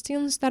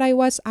questions that I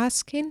was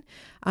asking,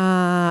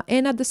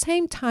 and at the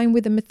same time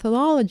with the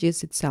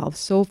methodologies itself.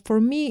 So for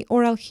me,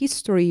 oral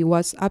history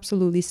was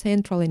absolutely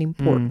central and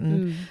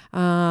important.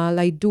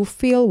 Like do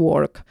field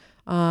work.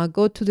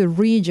 Go to the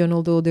region,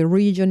 although the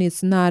region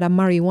is not a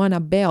marijuana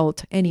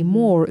belt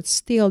anymore. It's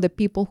still the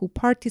people who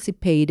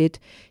participated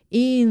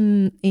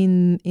in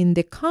the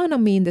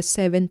economy in the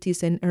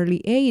 70s and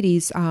early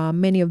 80s.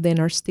 Many of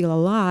them are still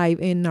alive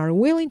and are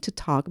willing to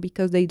talk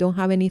because they don't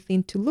have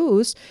anything to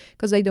lose,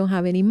 because they don't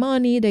have any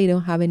money, they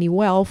don't have any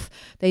wealth,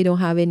 they don't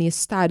have any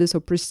status or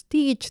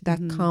prestige that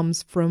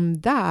comes from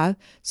that.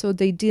 So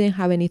they didn't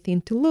have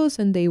anything to lose,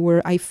 and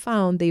I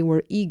found they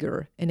were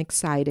eager and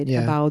excited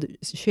about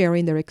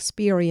sharing their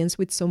experience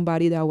with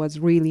somebody that was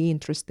really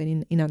interested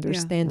in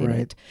understanding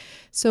it.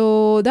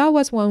 So that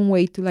was one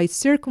way to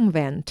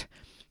circumvent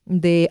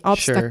the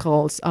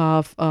obstacles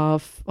of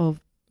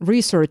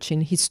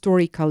researching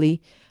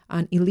historically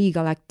an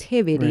illegal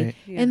activity,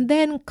 and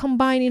then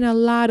combining a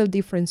lot of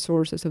different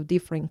sources of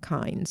different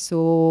kinds.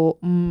 So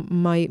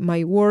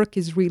my work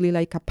is really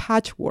like a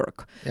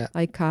patchwork,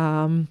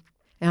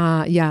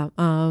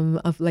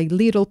 of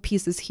little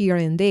pieces here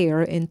and there,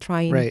 and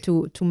trying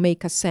to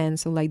make a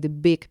sense of the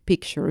big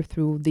picture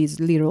through these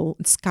little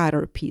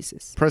scattered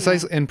pieces.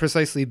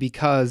 Precisely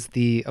because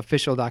the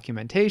official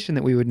documentation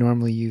that we would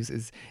normally use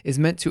is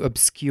meant to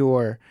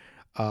obscure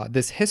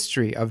this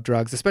history of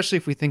drugs, especially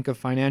if we think of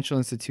financial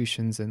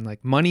institutions and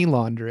money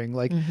laundering,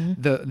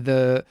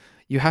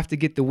 you have to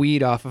get the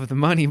weed off of the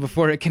money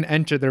before it can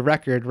enter the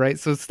record, right?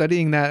 So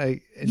studying that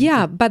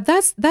Yeah, but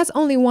that's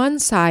only one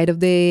side of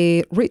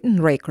the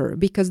written record,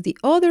 because the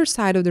other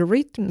side of the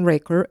written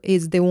record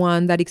is the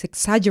one that is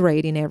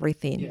exaggerating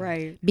everything.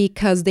 Right.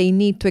 Because they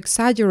need to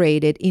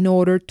exaggerate it in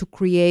order to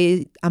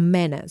create a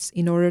menace,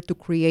 in order to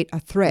create a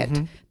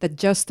threat that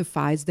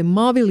justifies the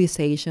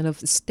mobilization of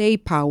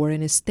state power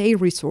and state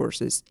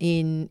resources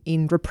in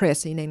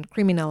repressing and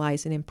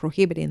criminalizing and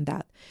prohibiting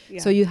that.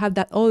 Yeah. So you have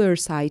that other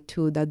side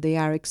too, that they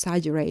are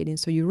exaggerating.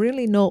 So you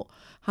really know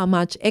how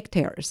much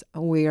hectares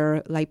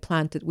were like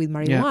planted with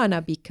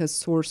marijuana, because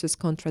sources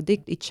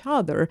contradict each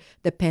other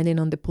depending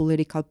on the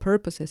political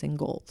purposes and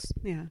goals.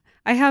 Yeah.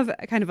 I have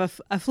kind of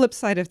a flip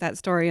side of that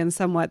story, and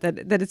somewhat that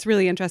it's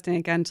really interesting,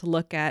 again, to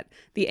look at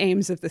the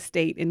aims of the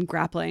state in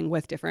grappling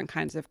with different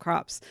kinds of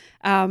crops.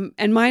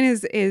 And mine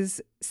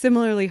is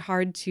similarly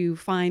hard to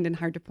find and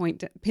hard to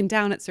pin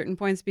down at certain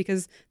points,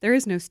 because there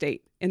is no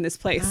state in this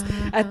place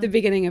at the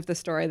beginning of the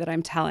story that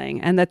I'm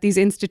telling, and that these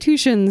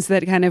institutions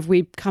that kind of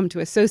we come to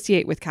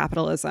associate with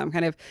capitalism,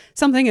 kind of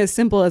something as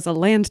simple as a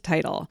land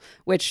title,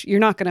 which you're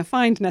not going to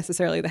find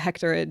necessarily the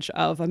hectareage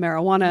of a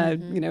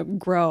marijuana,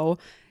 grow.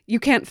 You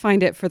can't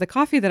find it for the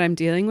coffee that I'm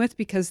dealing with,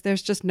 because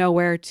there's just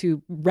nowhere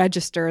to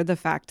register the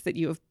fact that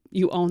you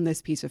own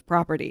this piece of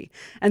property.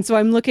 And so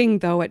I'm looking,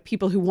 though, at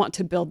people who want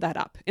to build that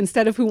up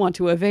instead of who want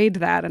to evade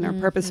that and are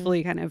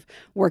purposefully kind of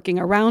working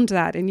around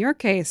that. In your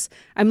case,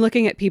 I'm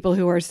looking at people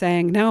who are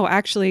saying, no,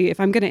 actually, if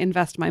I'm going to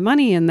invest my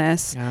money in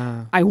this,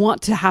 I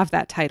want to have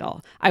that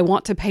title. I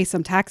want to pay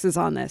some taxes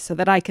on this so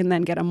that I can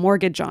then get a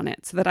mortgage on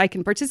it, so that I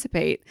can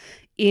participate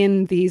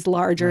in these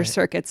larger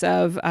circuits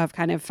of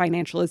kind of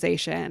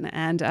financialization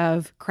and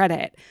of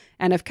credit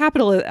and of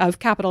capital and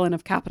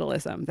of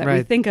capitalism that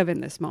we think of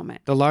in this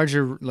moment. The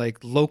larger, like,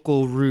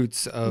 local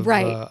roots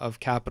of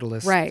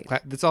capitalists. Right.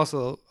 That's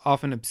also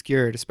often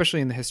obscured,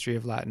 especially in the history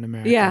of Latin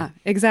America. Yeah,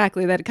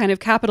 exactly. That kind of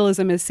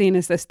capitalism is seen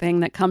as this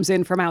thing that comes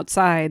in from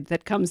outside,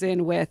 that comes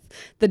in with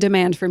the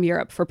demand from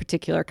Europe for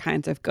particular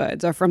kinds of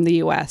goods, or from the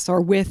US,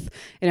 or with,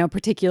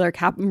 particular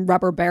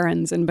rubber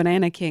barons and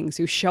banana kings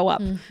who show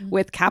up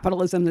with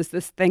capitalism as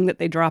this thing that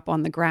they drop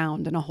on the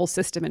ground and a whole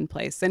system in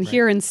place. And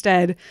here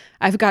instead,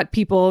 I've got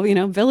people,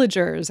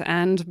 villagers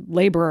and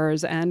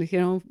laborers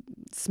and,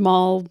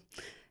 small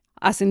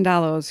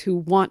hacendados who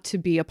want to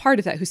be a part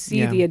of that, who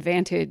see the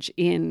advantage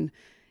in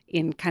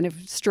kind of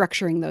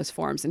structuring those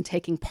forms and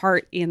taking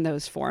part in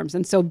those forms,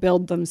 and so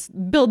build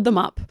them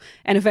up,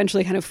 and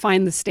eventually kind of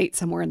find the state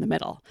somewhere in the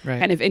middle,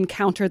 kind of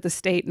encounter the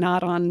state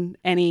not on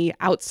any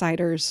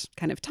outsider's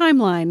kind of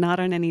timeline, not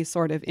on any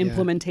sort of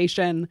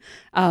implementation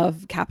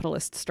of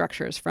capitalist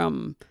structures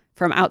from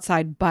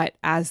outside, but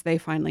as they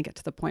finally get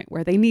to the point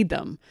where they need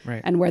them,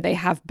 and where they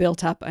have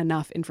built up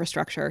enough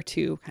infrastructure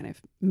to kind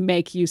of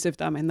make use of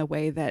them in the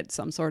way that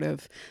some sort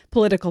of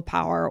political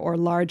power or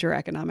larger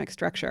economic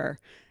structure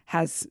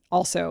has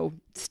also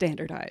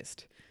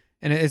standardized.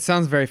 And it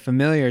sounds very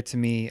familiar to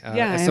me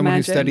as someone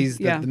who studies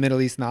the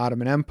Middle East and the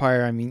Ottoman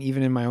Empire. I mean,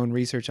 even in my own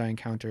research, I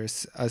encounter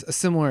a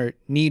similar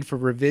need for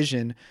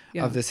revision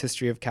of this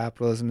history of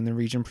capitalism in the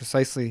region,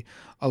 precisely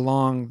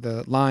along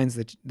the lines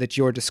that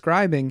you're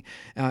describing.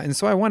 And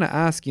so I want to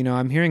ask,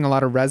 I'm hearing a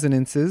lot of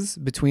resonances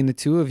between the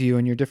two of you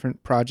and your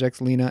different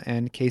projects, Lina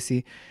and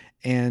Casey.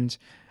 And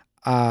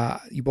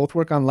you both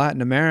work on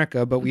Latin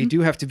America, but we do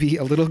have to be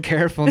a little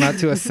careful not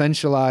to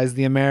essentialize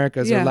the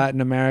Americas or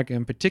Latin America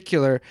in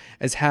particular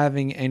as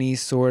having any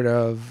sort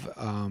of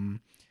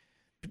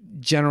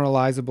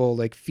generalizable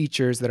like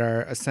features that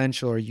are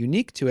essential or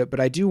unique to it. But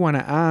I do want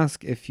to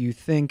ask if you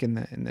think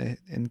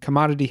in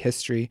commodity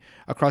history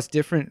across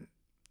different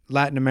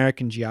Latin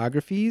American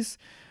geographies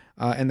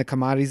and the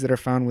commodities that are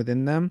found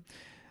within them,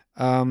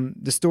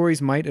 the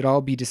stories might at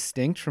all be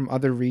distinct from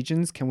other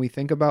regions. Can we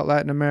think about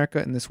Latin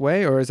America in this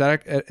way? Or is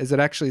it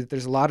actually that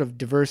there's a lot of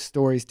diverse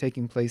stories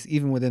taking place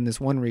even within this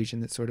one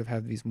region that sort of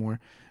have these more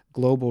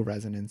global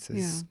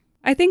resonances? Yeah.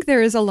 I think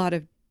there is a lot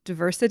of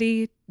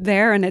diversity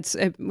there, and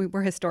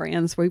we're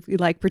historians. We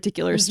like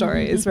particular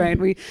stories, right?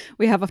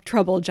 We have a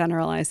trouble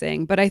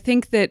generalizing. But I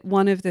think that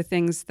one of the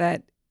things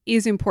that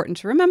is important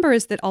to remember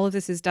is that all of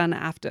this is done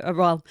after,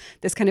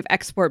 this kind of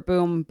export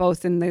boom,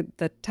 both in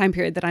the time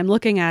period that I'm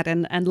looking at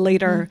and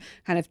later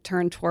kind of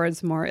turned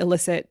towards more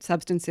illicit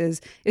substances,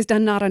 is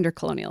done not under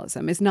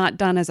colonialism, is not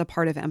done as a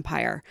part of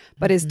empire,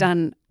 but is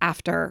done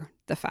after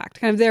the fact.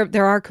 Kind of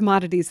there are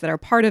commodities that are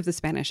part of the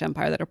Spanish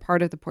Empire, that are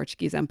part of the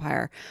Portuguese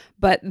Empire,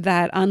 but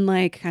that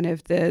unlike kind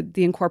of the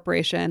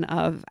incorporation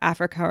of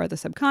Africa or the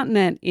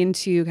subcontinent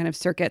into kind of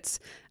circuits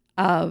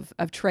of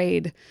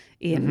trade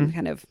in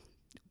kind of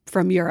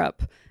from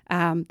Europe,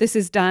 this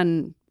is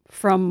done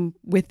from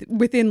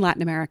within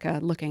Latin America,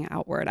 looking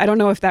outward. I don't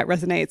know if that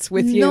resonates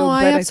with you. No,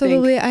 but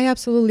I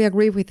absolutely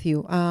agree with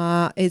you.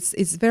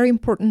 It's very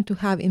important to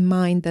have in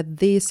mind that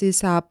this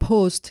is a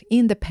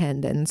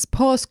post-independence,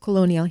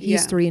 post-colonial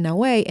history in a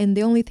way. And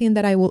the only thing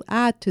that I will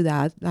add to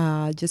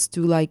that, just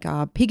to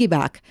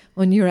piggyback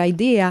on your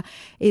idea,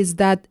 is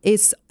that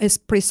it's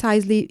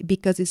precisely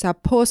because it's a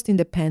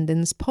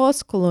post-independence,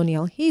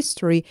 post-colonial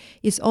history,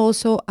 is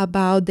also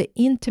about the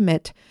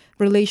intimate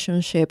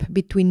relationship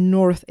between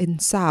North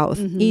and South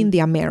in the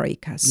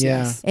Americas.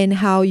 Yeah. And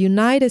how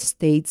United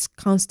States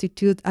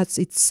constitute as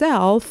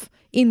itself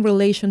in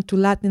relation to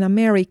Latin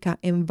America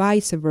and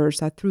vice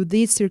versa through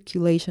this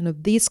circulation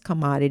of these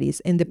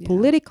commodities and the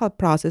political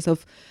process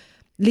of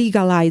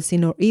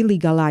legalizing or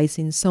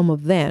illegalizing some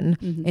of them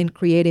and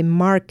creating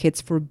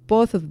markets for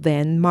both of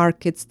them,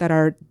 markets that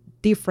are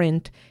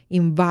different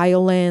in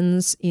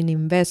violence, in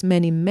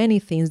investment, in many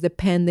things,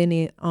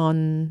 depending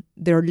on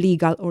their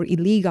legal or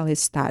illegal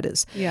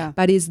status. Yeah.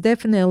 But it's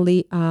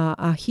definitely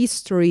a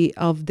history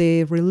of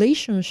the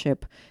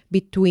relationship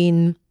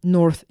between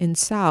North and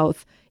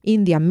South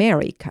in the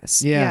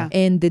Americas, Yeah.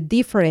 and the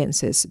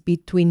differences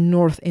between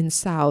North and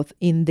South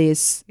in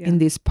this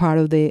part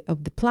of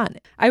the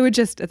planet. I would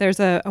just, there's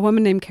a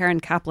woman named Karen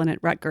Kaplan at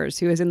Rutgers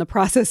who is in the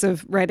process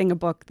of writing a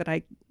book that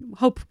I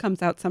hope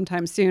comes out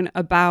sometime soon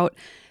about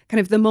kind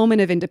of the moment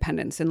of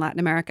independence in Latin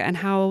America and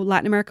how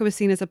Latin America was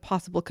seen as a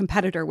possible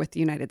competitor with the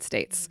United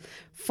States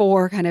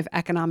for kind of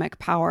economic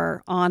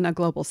power on a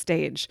global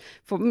stage.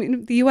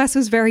 The U.S.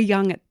 was very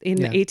young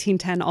in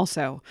 1810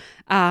 also,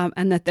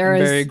 and that there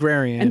is very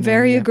agrarian and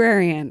very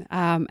agrarian,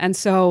 and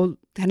so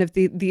kind of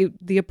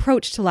the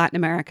approach to Latin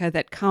America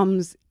that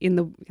comes in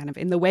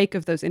the wake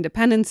of those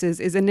independences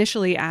is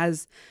initially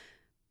as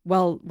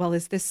well,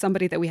 is this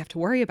somebody that we have to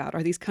worry about?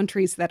 Are these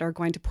countries that are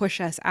going to push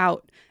us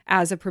out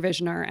as a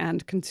provisioner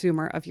and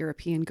consumer of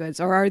European goods?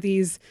 Or are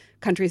these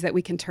countries that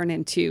we can turn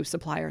into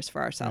suppliers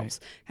for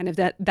ourselves? Kind of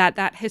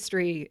that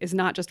history is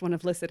not just one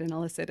of licit and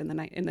illicit in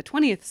the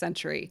 20th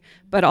century,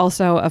 but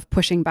also of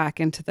pushing back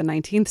into the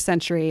 19th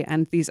century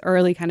and these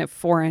early kind of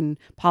foreign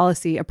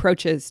policy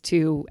approaches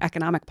to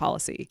economic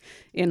policy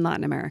in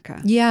Latin America.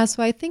 Yeah,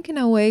 so I think in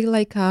a way,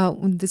 like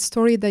the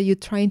story that you're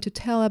trying to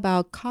tell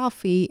about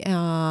coffee,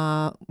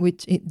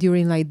 which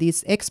during like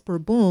these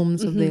export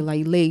booms of the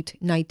like late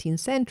 19th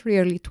century,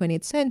 early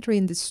 20th century,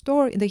 in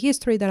the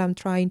history that I'm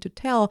trying to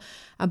tell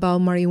about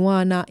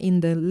marijuana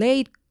in the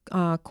late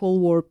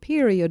Cold War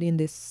period in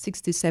the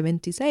 60s,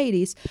 70s,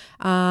 80s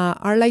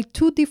are like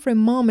two different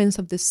moments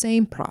of the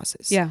same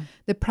process. Yeah.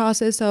 The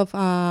process of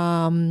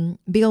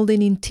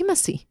building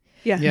intimacy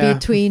Yeah.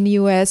 between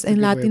U.S.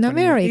 and Latin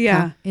America,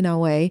 Yeah. in a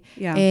way.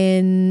 Yeah.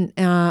 And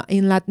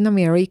in Latin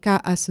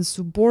America as a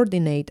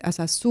subordinate, as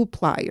a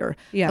supplier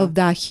of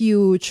that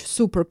huge,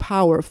 super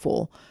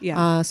powerful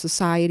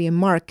society and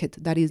market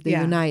that is the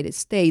United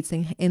States,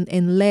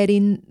 and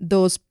letting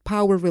those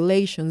power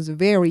relations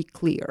very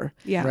clear,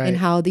 Yeah. Right. and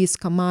how these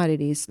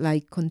commodities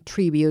like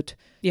contribute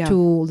Yeah.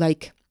 to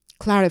like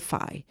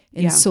clarify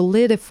and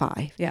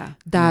solidify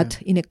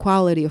that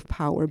inequality of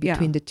power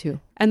between the two.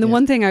 And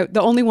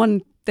the only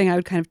one thing I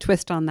would kind of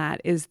twist on that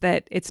is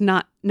that it's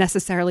not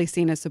necessarily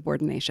seen as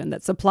subordination,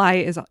 that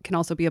supply can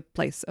also be a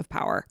place of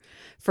power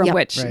from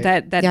which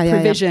that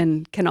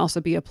provision can also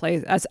be a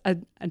place as a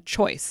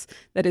choice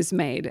that is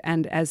made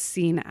and as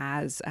seen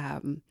as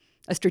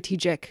a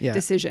strategic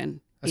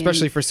decision.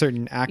 Especially for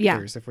certain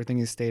actors, if we're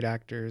thinking state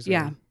actors.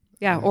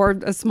 Or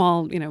a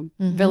small,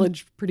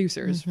 village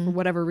producers for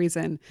whatever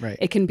reason. Right.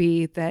 It can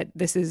be that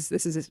this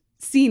is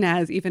seen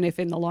as, even if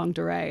in the longue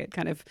durée it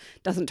kind of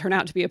doesn't turn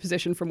out to be a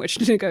position from which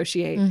to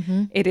negotiate,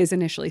 it is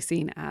initially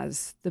seen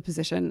as the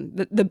position,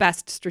 the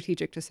best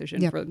strategic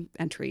decision for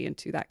entry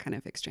into that kind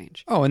of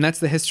exchange. Oh, and that's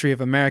the history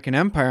of American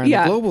empire on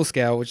the global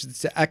scale, which is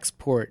to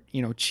export,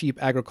 cheap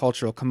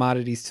agricultural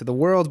commodities to the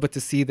world, but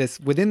to see this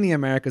within the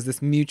Americas,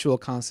 this mutual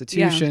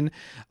constitution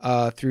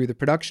through the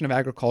production of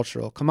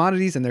agricultural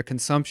commodities and their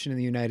consumption in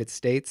the United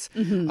States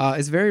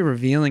is very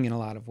revealing in a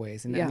lot of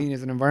ways. And I mean,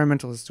 as an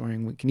environmental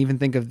historian, we can even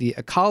think of the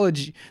ecology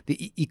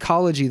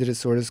that is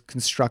sort of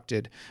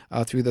constructed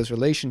through those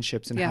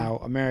relationships and how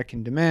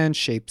American demand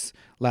shapes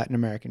Latin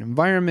American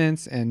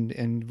environments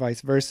and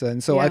vice versa.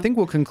 And so I think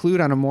we'll conclude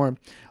on a more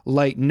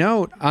light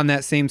note on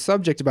that same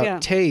subject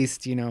about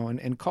taste,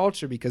 and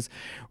culture, because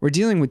we're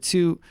dealing with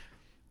two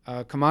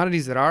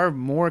commodities that are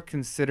more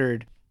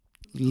considered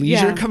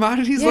leisure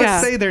commodities.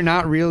 Let's say they're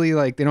not really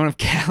they don't have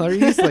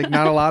calories,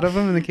 not a lot of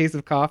them in the case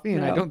of coffee.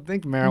 And I don't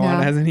think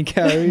marijuana has any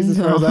calories as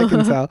far as I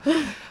can tell.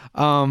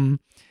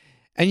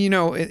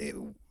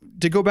 And,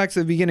 to go back to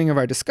the beginning of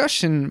our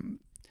discussion,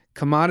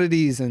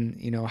 commodities and,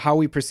 how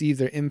we perceive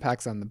their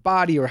impacts on the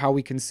body or how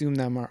we consume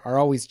them are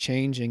always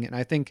changing. And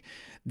I think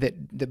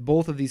that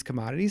both of these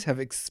commodities have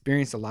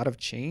experienced a lot of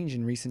change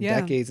in recent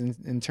decades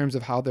in terms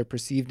of how they're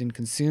perceived and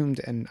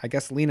consumed. And I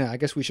guess, Lina,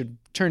 we should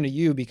turn to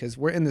you, because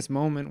we're in this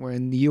moment where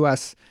in the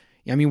U.S.,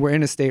 we're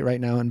in a state right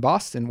now in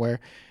Boston where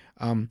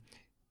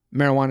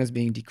marijuana is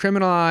being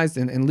decriminalized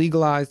and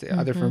legalized,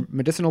 either for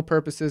medicinal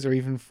purposes or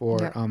even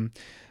for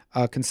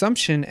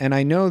consumption. And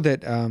I know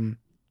that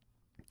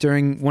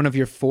during one of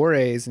your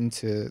forays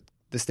into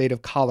the state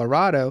of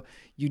Colorado,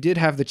 you did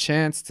have the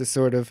chance to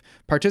sort of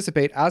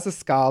participate as a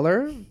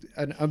scholar,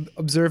 an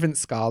observant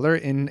scholar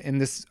in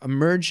this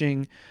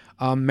emerging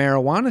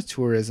marijuana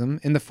tourism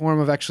in the form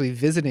of actually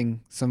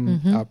visiting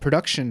some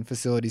production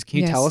facilities. Can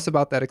you tell us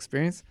about that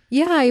experience?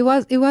 Yeah,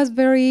 it was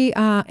very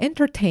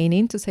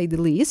entertaining, to say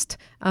the least,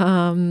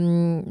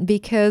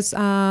 because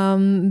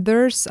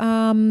there's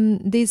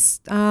this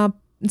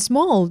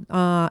small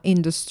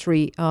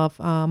industry of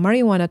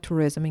marijuana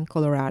tourism in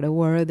Colorado,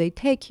 where they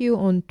take you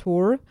on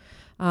tour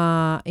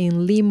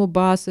in limo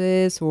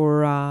buses,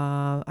 or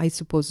I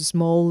suppose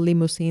small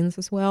limousines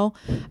as well,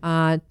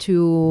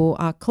 to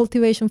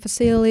cultivation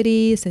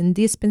facilities and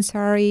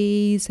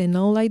dispensaries and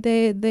all like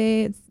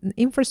the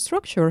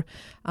infrastructure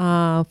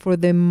for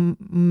the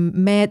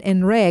med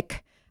and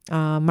rec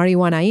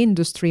marijuana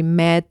industry.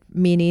 Med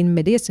meaning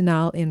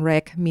medicinal and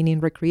rec meaning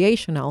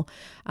recreational,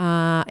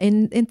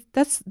 and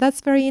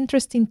that's very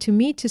interesting to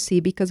me to see,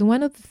 because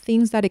one of the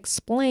things that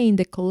explain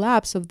the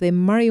collapse of the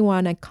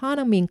marijuana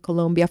economy in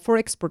Colombia for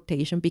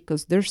exportation,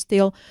 because there's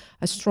still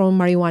a strong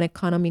marijuana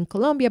economy in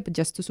Colombia, but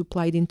just to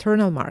supply the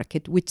internal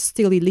market, which is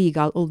still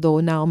illegal, although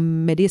now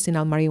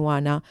medicinal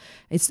marijuana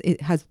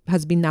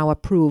has been now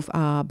approved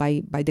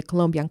by the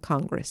Colombian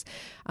Congress,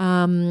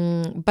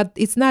 but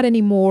it's not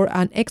anymore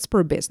an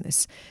export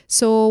business.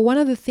 So one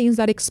of the things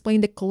that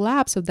explained the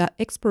collapse of that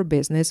export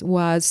business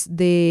was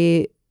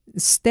the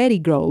steady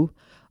growth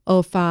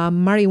of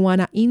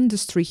marijuana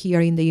industry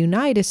here in the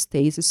United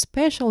States,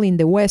 especially in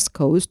the West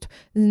Coast,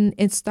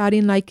 and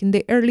starting like in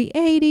the early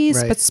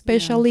 80s, but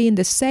especially in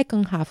the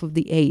second half of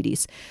the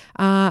 80s.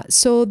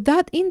 So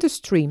that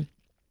industry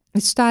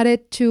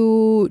started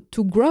to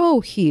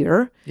grow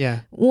here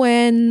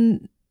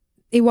when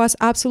it was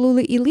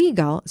absolutely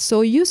illegal.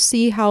 So you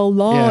see how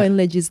law and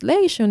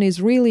legislation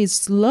is really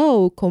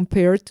slow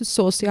compared to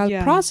social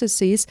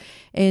processes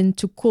and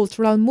to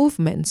cultural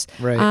movements.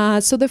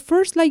 So the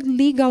first like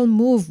legal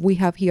move we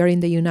have here in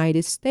the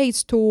United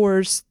States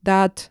towards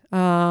that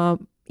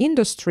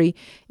industry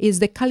is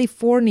the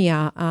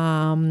California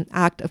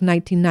Act of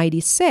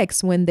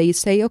 1996, when they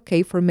say,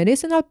 okay, for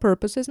medicinal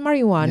purposes,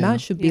 marijuana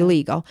should be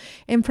legal.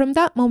 And from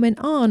that moment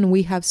on,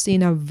 we have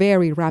seen a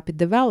very rapid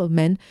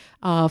development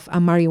of a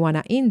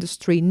marijuana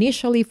industry,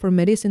 initially for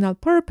medicinal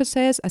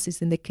purposes, as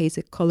is in the case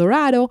of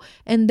Colorado,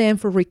 and then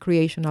for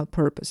recreational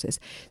purposes.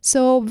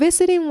 So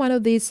visiting one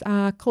of these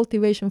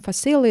cultivation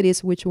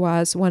facilities, which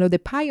was one of the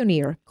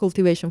pioneer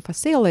cultivation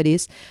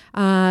facilities,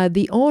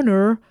 the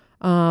owner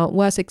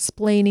was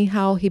explaining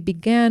how he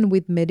began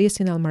with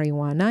medicinal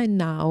marijuana, and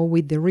now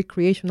with the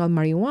recreational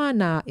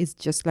marijuana is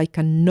just like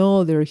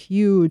another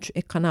huge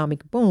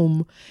economic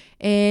boom.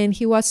 And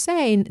he was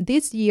saying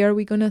this year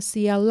we're going to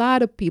see a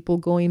lot of people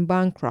going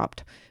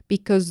bankrupt,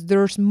 because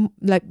there's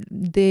like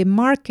the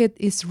market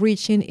is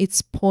reaching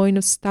its point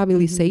of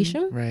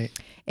stabilization,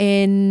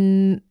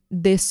 and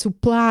the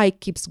supply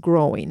keeps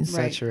growing,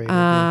 saturated,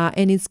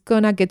 and it's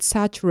gonna get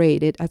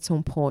saturated at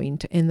some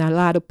point, and a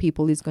lot of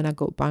people is gonna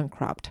go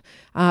bankrupt.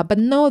 But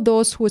not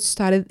those who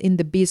started in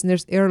the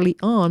business early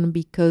on,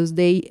 because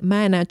they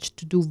managed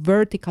to do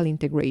vertical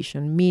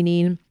integration,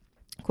 meaning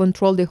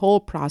control the whole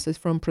process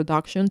from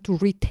production to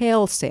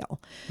retail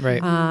sale.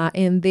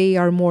 And they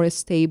are more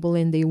stable,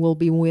 and they will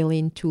be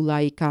willing to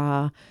like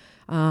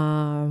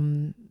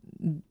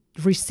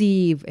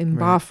receive and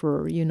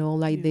buffer, you know,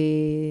 like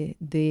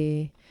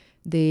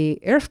the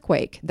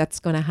earthquake that's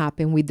going to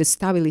happen with the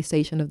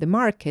stabilization of the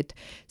market.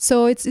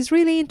 So it's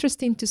really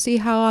interesting to see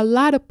how a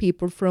lot of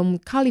people from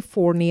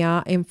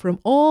California and from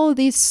all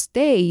these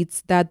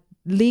states that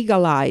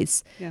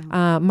legalize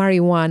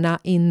marijuana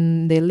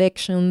in the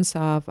elections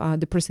of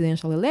the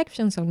presidential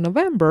elections of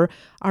November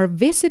are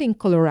visiting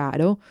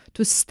Colorado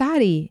to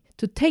study,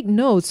 to take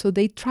notes. So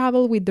they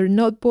travel with their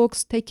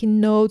notebooks, taking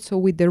notes,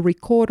 or with their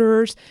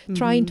recorders,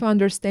 trying to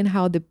understand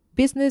how the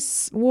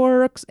business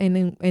works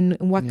and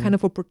what kind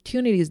of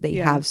opportunities they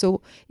have.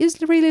 So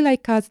it's really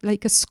like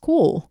a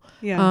school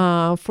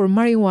for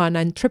marijuana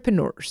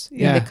entrepreneurs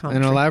in the country.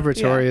 And a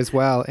laboratory as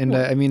well. And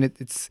I mean,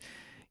 it's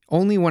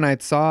only when I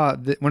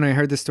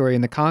heard the story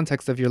in the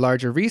context of your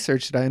larger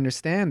research did I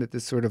understand that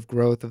this sort of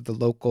growth of the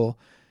local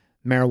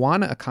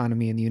marijuana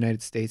economy in the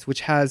United States,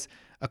 which has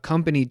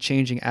accompanied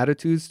changing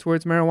attitudes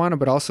towards marijuana,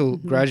 but also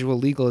gradual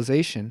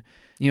legalization.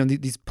 You know,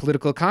 these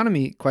political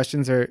economy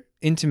questions are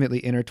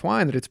intimately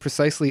intertwined, that it's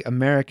precisely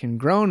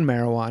American-grown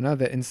marijuana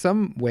that in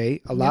some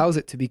way allows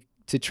it to be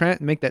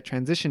make that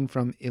transition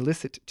from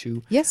illicit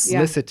to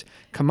licit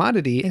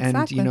commodity. Exactly.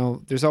 And, you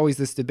know, there's always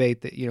this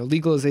debate that, you know,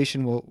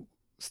 legalization will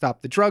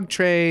stop the drug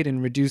trade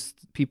and reduce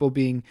people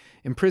being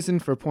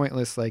imprisoned for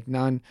pointless, like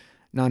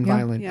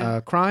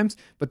non-violent crimes.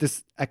 But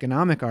this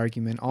economic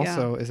argument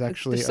also is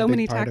actually there's so a big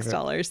many part tax of it.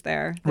 dollars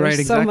there.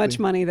 There's so much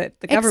money that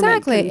the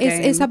government can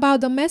gain. It's about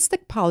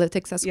domestic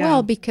politics as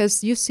well,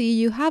 because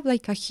you have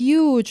like a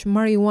huge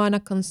marijuana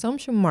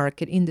consumption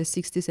market in the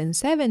 60s and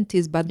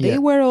 70s, but they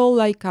were all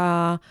like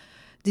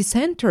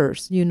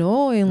dissenters,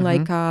 and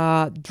like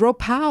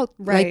dropout,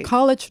 Right. like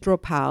college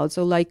dropouts,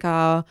 or like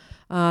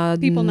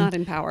People not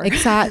in power.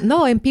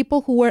 No, and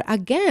people who were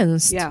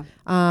against Yeah.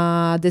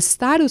 the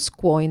status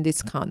quo in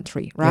this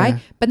country, right? Yeah.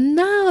 But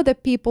now the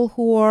people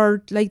who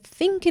are like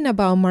thinking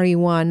about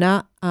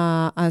marijuana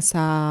as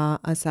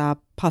a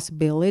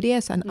possibility,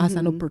 as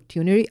an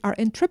opportunity, are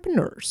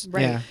entrepreneurs.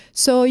 Right. Yeah.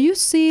 So you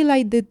see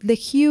like the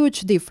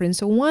huge difference.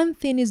 So one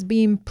thing is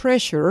being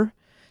pressured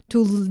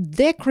to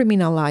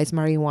decriminalize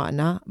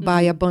marijuana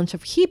by a bunch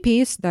of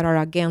hippies that are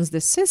against the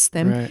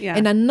system. Right. Yeah.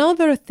 And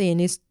another thing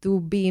is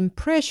to being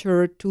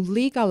pressured to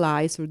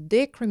legalize or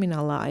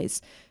decriminalize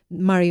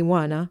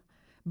marijuana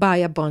by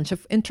a bunch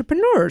of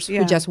entrepreneurs Yeah.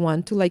 who just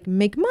want to like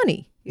make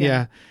money.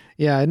 Yeah.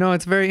 Yeah, no,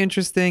 it's very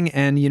interesting.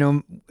 And,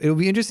 it'll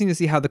be interesting to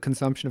see how the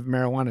consumption of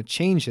marijuana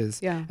changes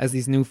Yeah. as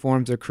these new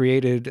forms are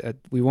created.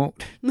 We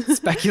won't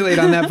speculate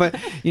on that, but,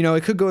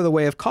 it could go the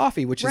way of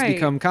coffee, which has Right.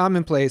 become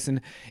commonplace.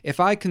 And if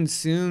I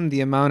consume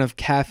the amount of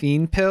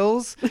caffeine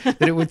pills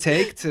that it would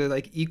take to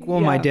like equal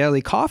my Yeah.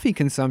 daily coffee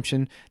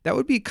consumption, that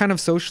would be kind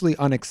of socially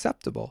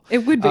unacceptable.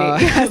 It would be,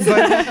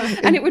 yes.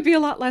 And it would be a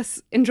lot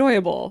less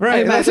enjoyable, I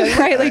Right. imagine,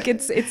 right? Like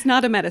it's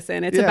not a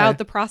medicine. It's Yeah. about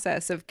the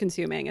process of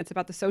consuming. It's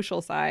about the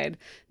social side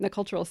and the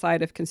cultural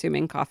side of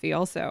consuming coffee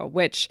also,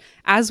 which,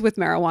 as with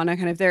marijuana,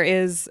 kind of there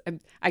is,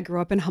 I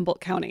grew up in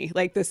Humboldt County.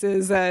 Like this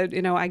is, I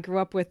grew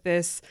up with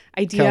this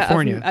idea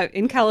California. of,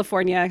 in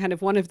California, kind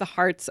of one of the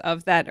hearts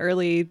of that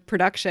early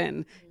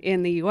production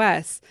in the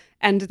U.S.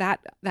 And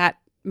that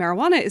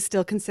marijuana is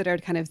still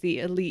considered kind of the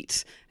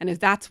elite. And if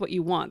that's what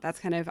you want, that's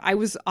kind of, I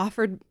was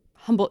offered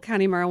Humboldt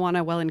County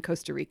marijuana while in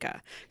Costa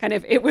Rica. Kind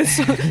of, it was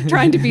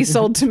trying to be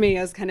sold to me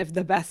as kind of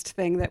the best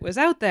thing that was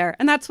out there.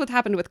 And that's what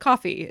happened with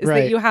coffee, is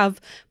Right. that you have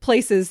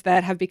places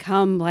that have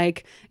become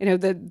like,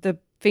 the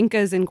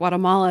fincas in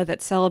Guatemala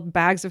that sell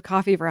bags of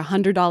coffee for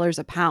 $100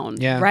 a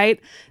pound, Yeah.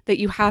 right? That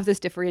you have this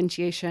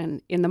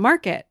differentiation in the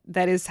market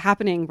that is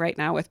happening right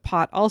now with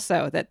pot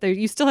also, that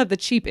you still have the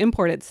cheap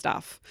imported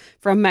stuff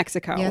from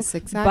Mexico. Yes,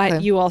 exactly.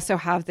 But you also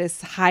have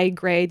this high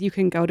grade, you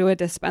can go to a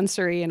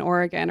dispensary in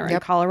Oregon or in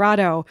Yep.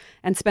 Colorado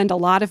and spend a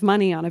lot of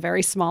money on a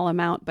very small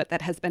amount, but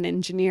that has been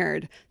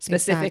engineered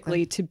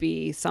specifically to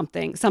be some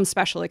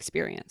special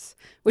experience,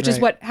 which is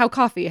Right. how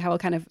a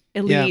kind of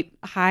elite,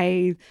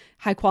 high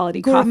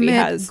quality coffee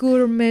has.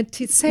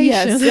 Gourmetization.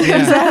 Yes,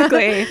 Yeah.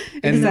 exactly.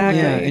 And,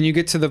 Exactly. Yeah, and you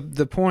get to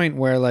the point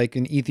where, like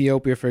in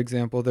Ethiopia, for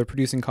example, they're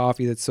producing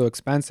coffee that's so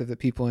expensive that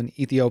people in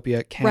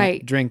Ethiopia can't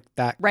Right. drink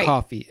that Right.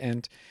 coffee.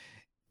 And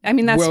I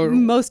mean, that's Well,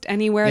 most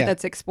anywhere yeah.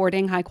 that's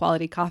exporting high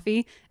quality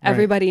coffee.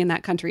 Everybody in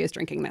that country is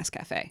drinking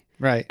Nescafe.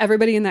 right,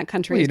 Everybody in that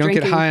country you is don't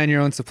drinking. get high on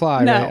your own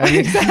supply, No, right? I mean,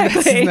 exactly.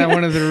 Isn't that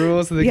one of the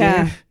rules of the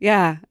Yeah, game?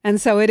 yeah. And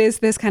so it is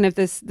this kind of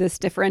this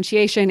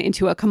differentiation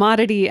into a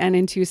commodity and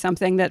into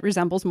something that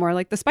resembles more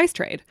like the spice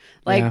trade,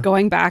 like Yeah.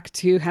 going back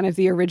to kind of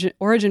the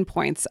origin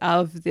points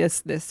of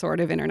this sort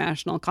of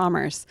international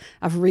commerce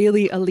of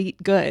really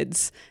elite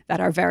goods that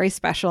are very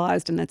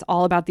specialized, and it's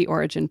all about the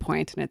origin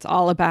point, and it's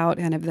all about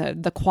kind of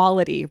the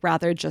quality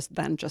rather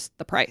than just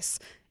the price.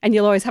 And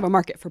you'll always have a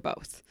market for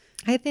both.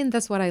 I think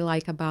that's what I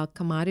like about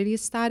commodity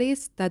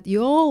studies, that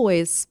you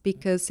always,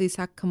 because it's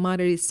a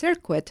commodity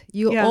circuit,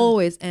 you Yeah.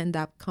 always end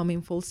up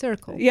coming full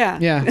circle. Yeah.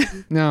 Yeah,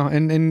 no,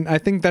 and I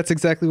think that's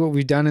exactly what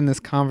we've done in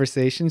this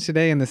conversation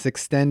today, in this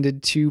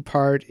extended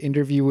 2-part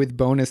interview with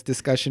bonus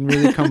discussion,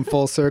 really come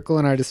full circle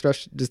in our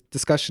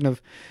discussion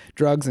of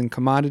drugs and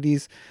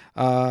commodities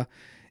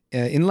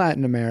in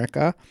Latin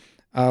America.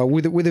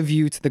 With a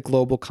view to the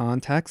global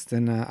context.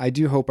 And I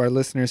do hope our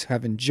listeners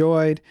have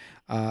enjoyed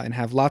and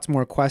have lots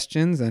more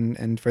questions.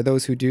 And for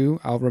those who do,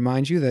 I'll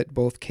remind you that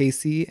both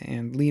Casey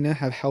and Lina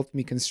have helped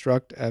me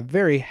construct a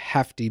very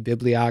hefty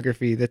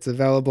bibliography that's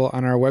available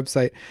on our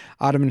website,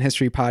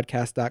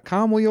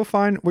 OttomanHistoryPodcast.com,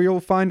 where you'll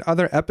find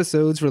other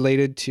episodes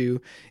related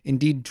to,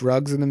 indeed,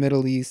 drugs in the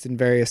Middle East and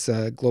various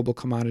global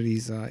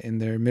commodities in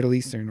their Middle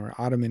Eastern or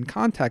Ottoman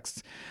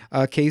contexts.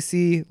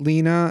 Casey,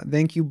 Lina,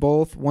 thank you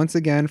both once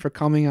again for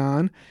coming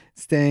on,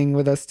 staying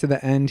with us to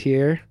the end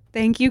here.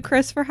 Thank you,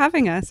 Chris, for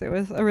having us. It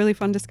was a really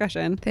fun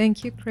discussion.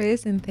 Thank you,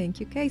 Chris, and thank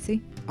you,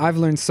 Casey. I've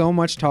learned so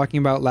much talking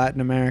about Latin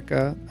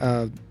America.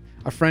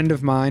 A friend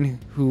of mine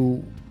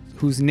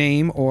whose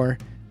name or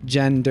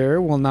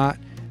gender will not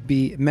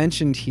be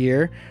mentioned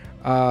here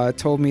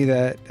told me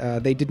that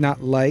they did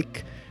not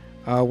like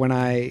when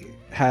I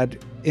had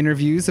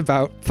interviews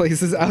about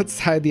places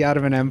outside the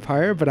Ottoman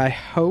Empire, but I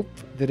hope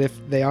that if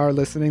they are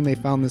listening, they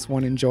found this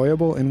one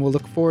enjoyable, and we'll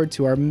look forward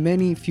to our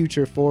many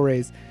future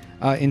forays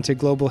into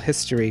global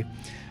history.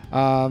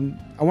 I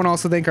want to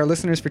also thank our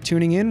listeners for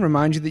tuning in.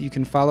 Remind you that you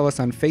can follow us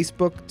on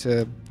Facebook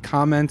to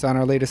comment on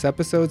our latest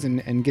episodes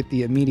and get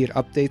the immediate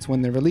updates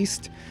when they're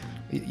released.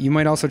 You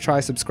might also try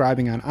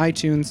subscribing on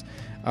iTunes,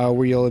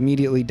 where you'll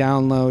immediately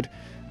download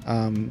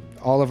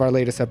all of our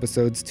latest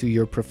episodes to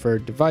your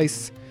preferred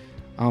device.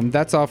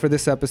 That's all for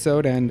this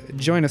episode, and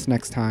join us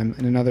next time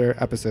in another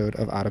episode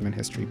of Ottoman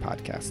History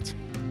Podcast.